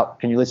about,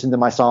 can you listen to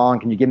my song?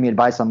 Can you give me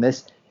advice on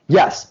this?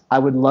 Yes, I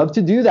would love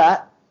to do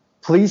that.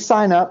 Please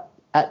sign up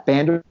at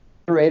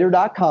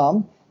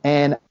banderator.com.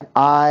 And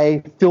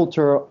I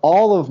filter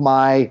all of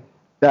my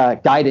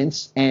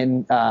guidance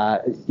and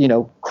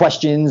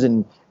questions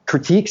and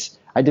critiques.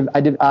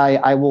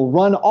 I will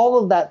run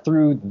all of that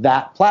through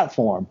that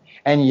platform.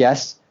 And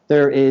yes,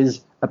 there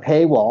is a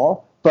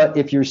paywall. But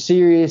if you're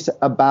serious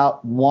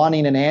about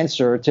wanting an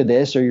answer to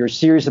this, or you're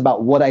serious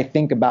about what I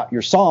think about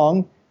your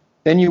song,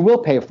 then you will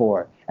pay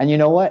for it. And you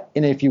know what?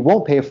 And if you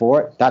won't pay for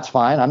it, that's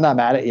fine. I'm not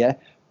mad at you.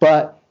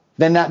 But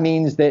then that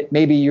means that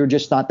maybe you're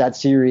just not that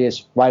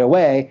serious right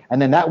away.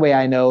 And then that way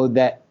I know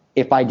that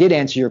if I did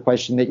answer your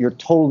question, that you're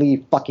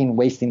totally fucking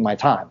wasting my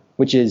time,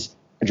 which is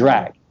a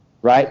drag,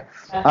 right?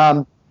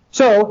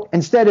 So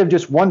instead of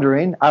just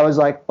wondering, I was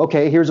like,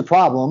 okay, here's a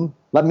problem.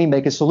 Let me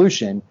make a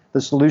solution.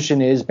 The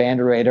solution is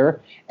Banderator.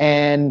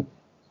 And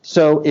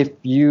so if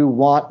you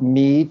want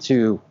me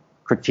to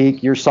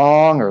critique your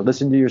song or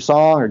listen to your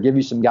song or give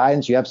you some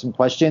guidance, you have some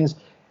questions,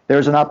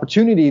 there's an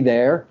opportunity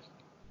there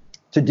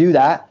to do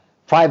that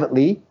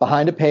privately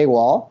behind a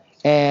paywall,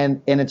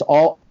 and it's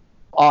all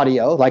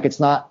audio. Like, it's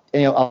not,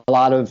 a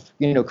lot of,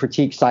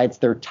 critique sites,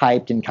 they're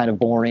typed and kind of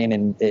boring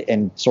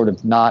and sort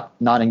of not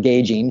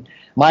engaging.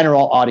 Mine are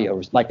all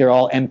audio, like they're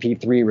all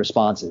MP3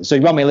 responses. So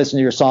you want me to listen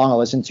to your song, I'll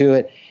listen to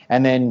it,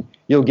 and then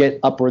you'll get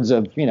upwards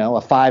of, a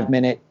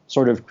 5-minute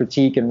sort of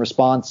critique and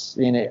response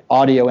in an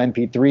audio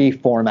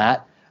MP3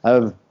 format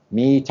of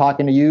me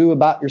talking to you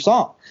about your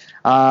song.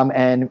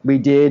 And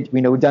we've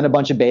done a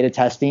bunch of beta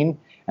testing,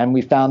 and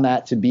we found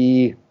that to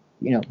be,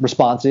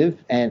 responsive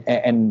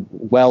and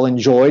well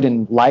enjoyed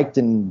and liked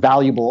and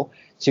valuable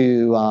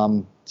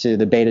to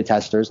the beta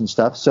testers and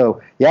stuff.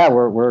 So yeah,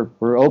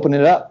 we're opening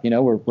it up.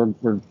 We're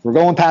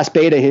going past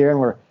beta here, and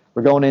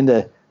we're going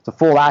into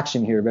full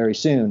action here very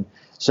soon.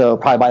 So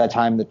probably by the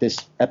time that this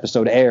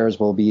episode airs,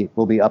 we'll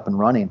be up and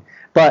running.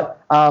 But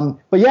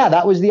yeah,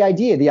 that was the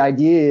idea. The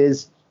idea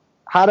is,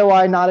 how do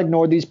I not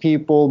ignore these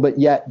people but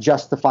yet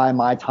justify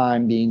my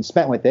time being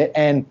spent with it?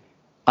 And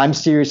I'm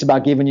serious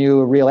about giving you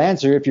a real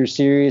answer if you're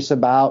serious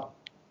about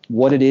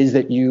what it is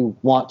that you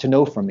want to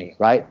know from me,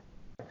 right?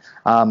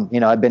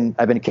 I've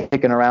been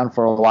kicking around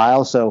for a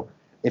while, so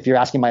if you're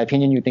asking my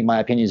opinion, you think my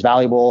opinion is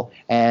valuable,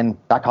 and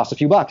that costs a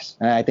few bucks,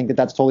 and I think that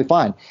that's totally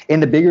fine. In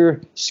the bigger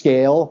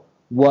scale,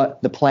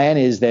 what the plan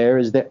is there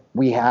is that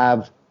we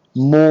have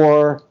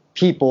more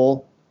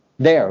people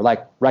there,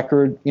 like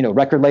record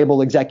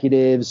label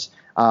executives,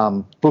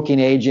 booking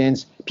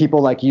agents,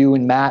 people like you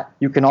and Matt.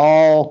 You can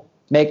all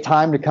make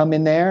time to come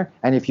in there.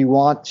 And if you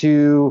want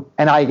to,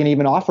 and I can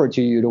even offer it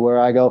to you to where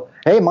I go,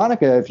 hey,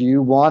 Monica, if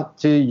you want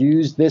to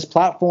use this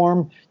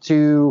platform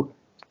to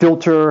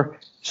filter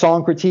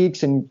song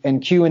critiques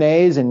and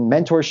Q&As and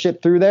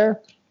mentorship through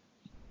there,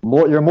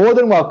 you're more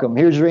than welcome.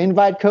 Here's your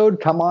invite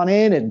code. Come on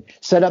in and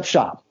set up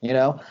shop,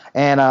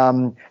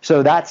 And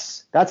so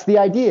that's the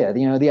idea.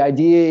 The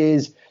idea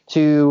is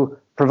to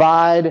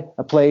provide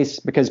a place,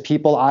 because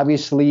people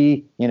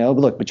obviously,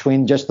 look,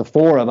 between just the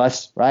four of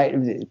us,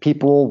 right?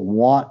 People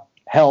want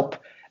help,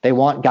 they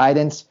want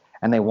guidance,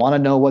 and they want to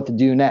know what to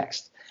do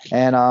next.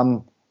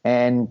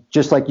 And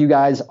just like you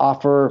guys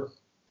offer,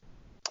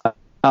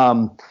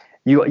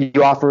 you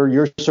offer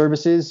your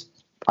services,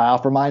 I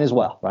offer mine as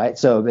well, right?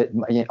 So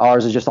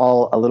ours is just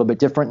all a little bit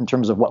different in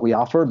terms of what we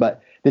offer,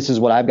 but this is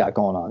what I've got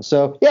going on.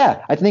 So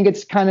yeah, I think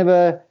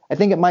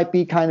it might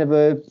be kind of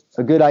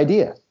a good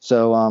idea.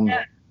 So,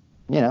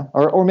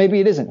 or maybe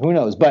it isn't, who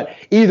knows? But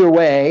either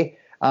way,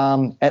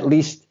 at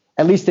least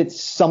at least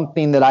it's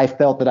something that I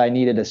felt that I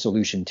needed a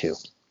solution to.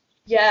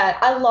 Yeah,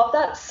 I love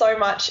that so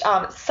much.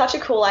 It's such a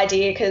cool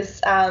idea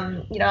because,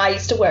 I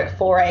used to work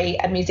for a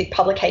music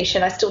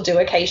publication. I still do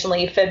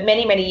occasionally for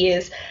many, many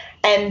years.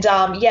 And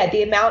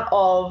the amount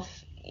of,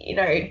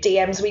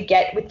 DMs we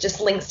get with just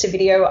links to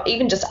video,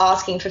 even just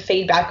asking for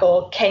feedback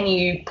or can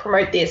you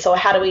promote this or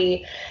how do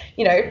we,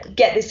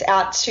 get this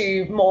out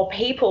to more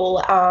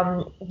people.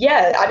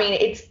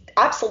 It's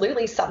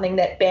absolutely something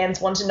that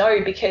bands want to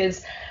know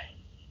because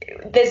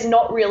there's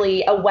not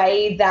really a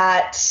way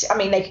that,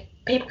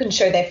 people can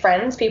show their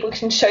friends, people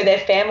can show their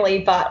family,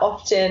 but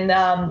often,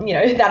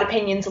 that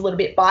opinion's a little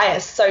bit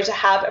biased. So to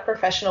have a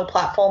professional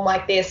platform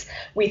like this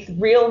with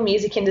real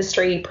music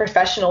industry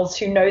professionals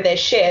who know their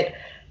shit,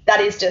 that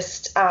is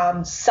just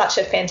such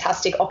a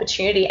fantastic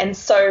opportunity. And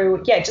so,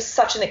 just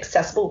such an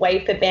accessible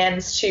way for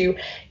bands to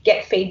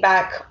get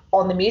feedback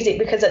on the music,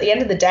 because at the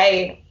end of the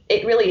day,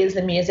 it really is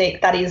the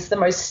music that is the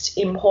most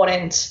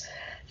important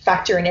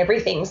factor in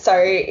everything. So,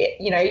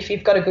 if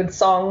you've got a good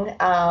song,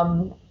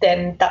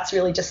 then that's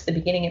really just the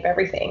beginning of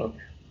everything.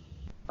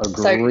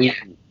 Agreed. So,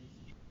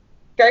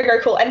 very,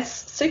 very cool. And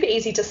super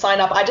easy to sign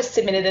up. I just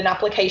submitted an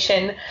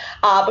application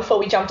before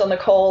we jumped on the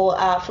call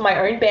for my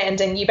own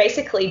band. And you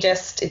basically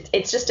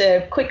it's just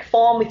a quick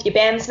form with your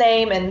band's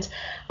name and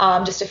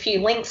just a few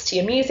links to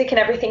your music and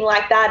everything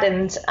like that.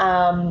 And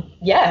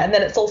and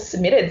then it's all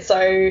submitted. So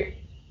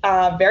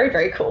very,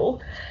 very cool.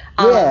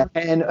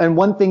 And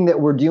one thing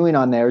that we're doing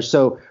on there,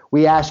 so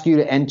we ask you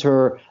to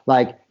enter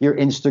like your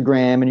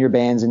Instagram and your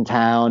bands in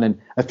town and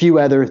a few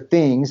other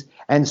things.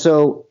 And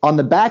so on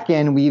the back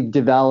end, we've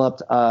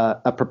developed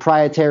a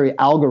proprietary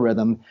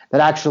algorithm that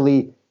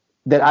actually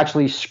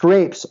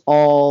scrapes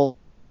all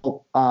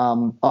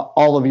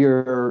of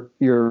your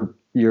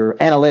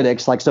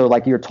analytics,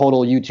 like your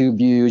total YouTube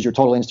views, your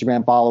total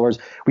Instagram followers.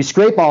 We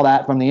scrape all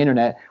that from the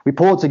internet. We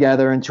pull it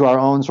together into our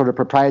own sort of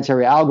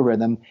proprietary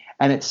algorithm,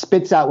 and it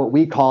spits out what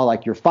we call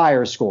like your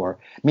fire score,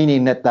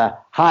 meaning that the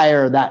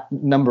higher that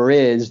number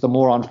is, the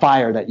more on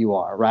fire that you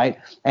are, right?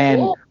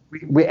 And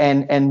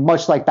and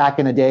much like back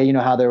in the day,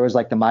 how there was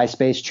like the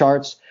MySpace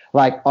charts,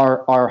 like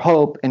our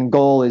hope and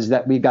goal is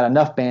that we've got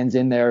enough bands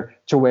in there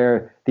to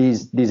where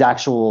these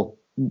actual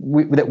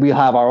that we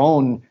have our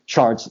own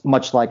charts,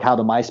 much like how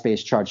the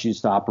MySpace charts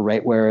used to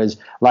operate. Whereas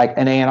like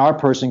an A&R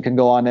person can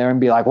go on there and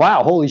be like,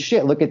 wow, holy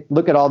shit, look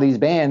at all these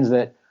bands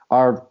that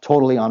are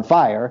totally on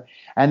fire.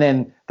 And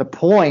then the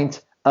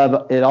point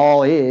of it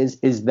all is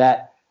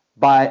that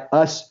by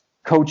us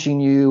coaching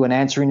you and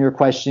answering your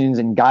questions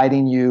and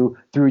guiding you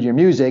through your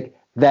music,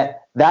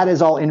 that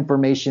is all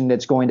information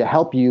that's going to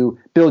help you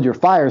build your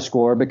fire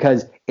score,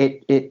 because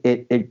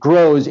it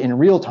grows in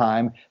real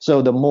time.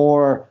 So the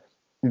more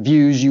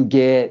views you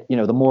get,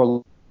 the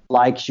more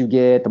likes you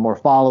get, the more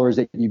followers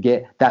that you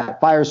get, that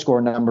fire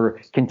score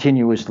number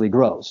continuously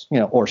grows,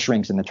 or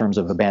shrinks in the terms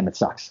of a band that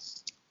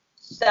sucks.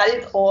 That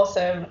is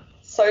awesome.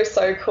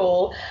 So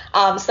cool.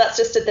 So that's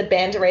just at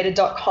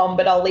thebanderator.com,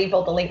 but I'll leave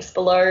all the links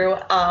below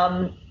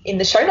in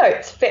the show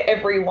notes for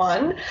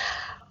everyone.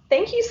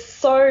 Thank you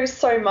so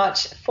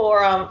much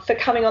for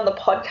coming on the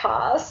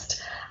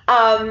podcast.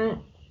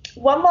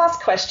 One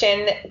last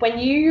question. When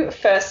you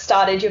first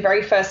started your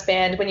very first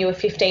band when you were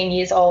 15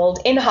 years old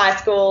in high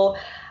school,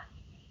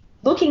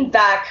 looking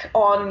back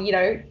on,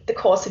 the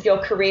course of your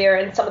career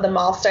and some of the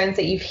milestones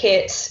that you've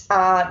hit,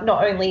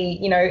 not only,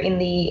 in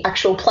the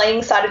actual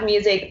playing side of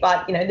music,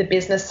 but, the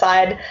business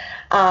side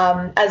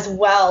as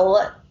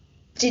well,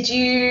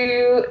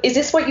 is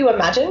this what you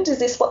imagined? Is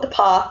this what the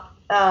path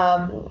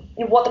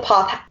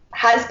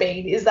has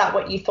been? Is that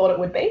what you thought it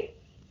would be?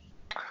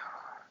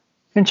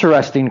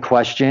 Interesting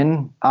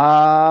question.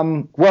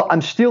 Well,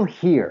 I'm still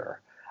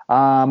here.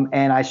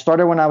 And I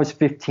started when I was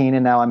 15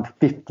 and now I'm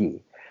 50.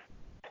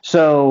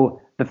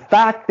 So the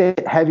fact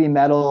that heavy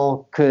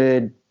metal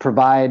could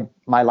provide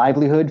my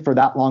livelihood for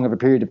that long of a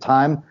period of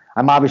time,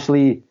 I'm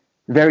obviously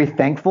very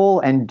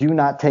thankful and do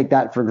not take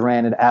that for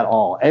granted at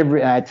all.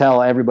 And I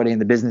tell everybody in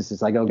the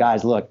business, I go,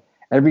 guys, look,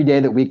 every day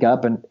that we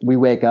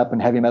wake up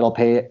and heavy metal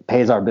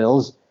pays our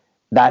bills,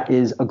 that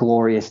is a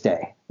glorious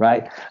day,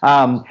 right?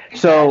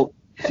 So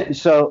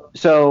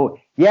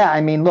yeah,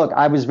 look,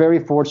 I was very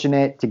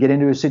fortunate to get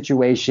into a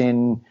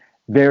situation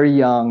very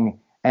young.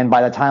 And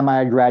by the time I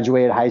had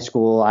graduated high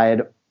school, I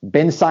had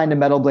been signed to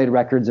Metal Blade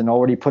Records and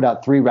already put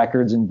out 3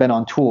 records and been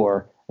on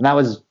tour. And that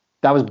was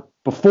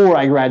before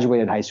I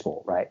graduated high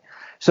school, right?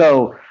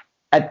 So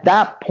at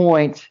that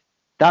point,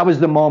 that was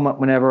the moment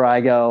whenever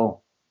I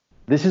go,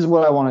 this is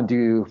what I want to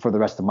do for the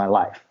rest of my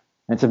life.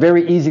 And it's a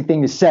very easy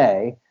thing to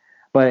say,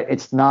 but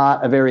it's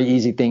not a very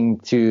easy thing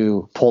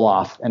to pull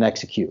off and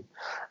execute.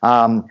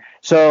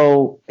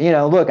 So,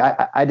 look,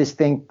 I just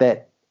think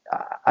that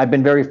I've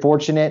been very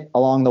fortunate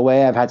along the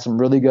way. I've had some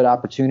really good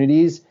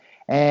opportunities.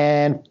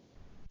 And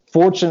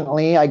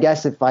fortunately, I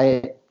guess if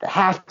I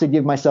have to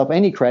give myself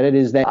any credit,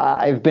 is that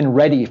I've been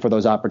ready for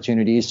those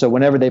opportunities. So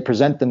whenever they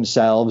present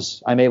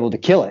themselves, I'm able to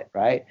kill it,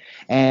 right?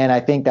 And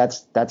I think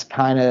that's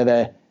kind of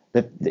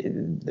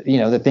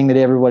the thing that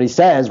everybody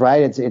says,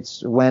 right?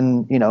 It's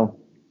when,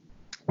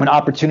 when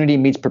opportunity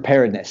meets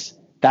preparedness,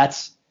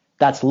 that's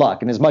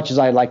luck. And as much as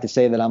I like to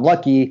say that I'm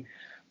lucky,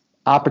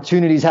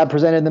 opportunities have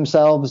presented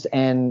themselves,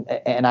 and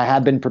I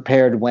have been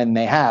prepared when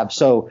they have.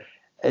 So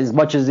as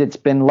much as it's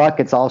been luck,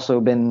 it's also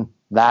been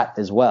that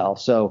as well.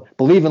 So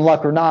believe in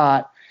luck or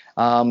not,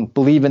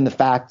 believe in the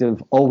fact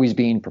of always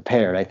being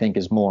prepared, I think,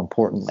 is more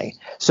importantly.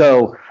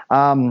 So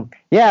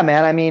yeah,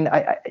 man, I mean,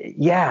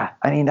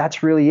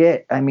 that's really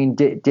it. I mean,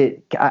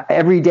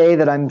 every day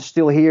that I'm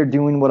still here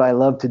doing what I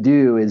love to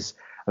do is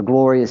a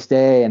glorious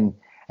day.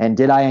 And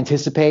did I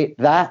anticipate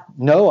that?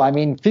 No, I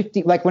mean,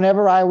 like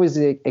whenever I was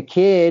a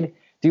kid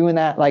doing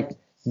that, like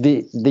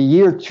the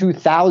year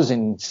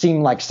 2000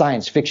 seemed like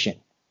science fiction.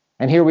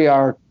 And here we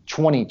are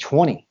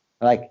 2020,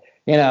 like,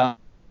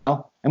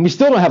 and we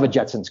still don't have a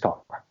Jetsons car,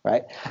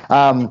 right?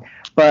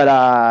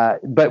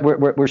 But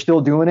we're still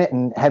doing it,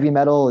 and heavy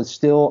metal is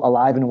still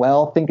alive and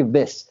well. Think of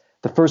this: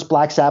 the first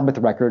Black Sabbath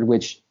record,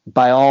 which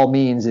by all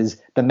means is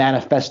the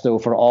manifesto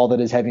for all that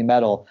is heavy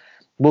metal,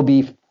 will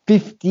be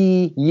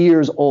 50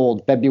 years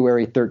old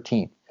February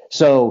 13th.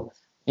 So,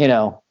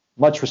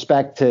 much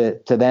respect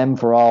to them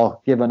for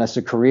all giving us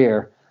a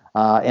career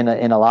in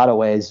a lot of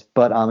ways.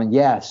 But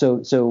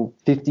so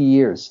 50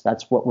 years,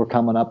 that's what we're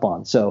coming up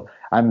on. So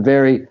I'm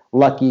very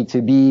lucky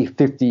to be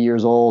 50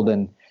 years old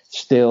and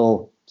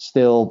still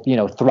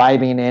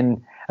thriving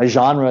in a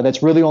genre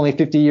that's really only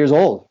 50 years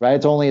old, right?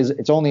 It's only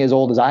as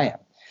old as I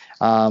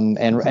am.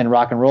 And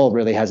rock and roll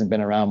really hasn't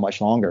been around much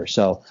longer.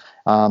 So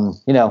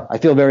I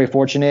feel very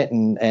fortunate,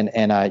 and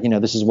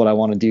this is what I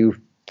want to do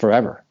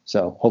forever.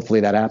 So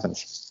hopefully that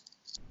happens.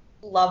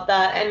 Love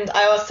that. And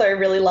I also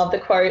really love the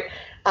quote.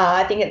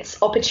 I think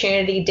it's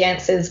opportunity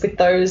dances with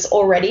those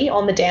already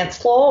on the dance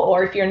floor,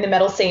 or if you're in the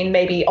metal scene,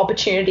 maybe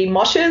opportunity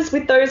moshes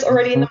with those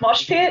already in the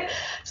mosh pit.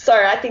 So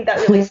I think that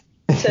really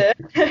speaks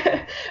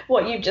to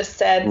what you've just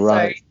said.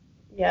 Right. So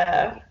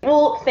yeah.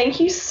 Well,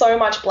 thank you so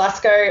much,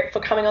 Blasko, for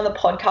coming on the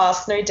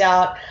podcast. No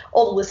doubt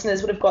all the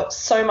listeners would have got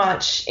so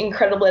much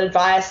incredible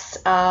advice,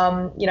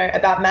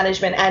 about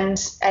management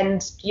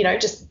and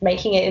just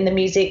making it in the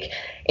music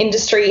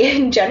industry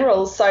in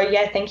general. So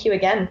yeah, thank you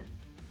again.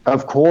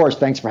 Of course.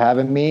 Thanks for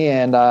having me,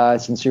 and I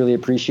sincerely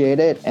appreciate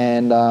it.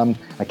 And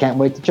I can't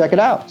wait to check it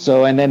out.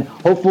 So, and then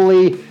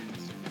hopefully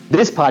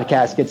this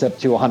podcast gets up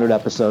to 100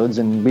 episodes,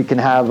 and we can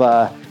have,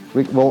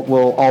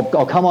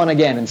 I'll come on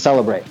again and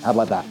celebrate. How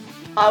about that?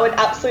 I would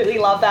absolutely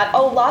love that.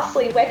 Oh,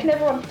 lastly, where can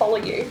everyone follow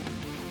you?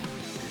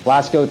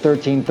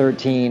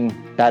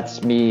 Blasko1313.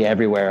 That's me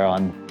everywhere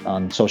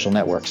on social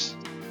networks.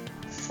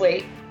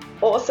 Sweet.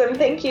 Awesome.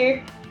 Thank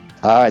you.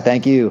 All right.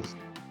 Thank you.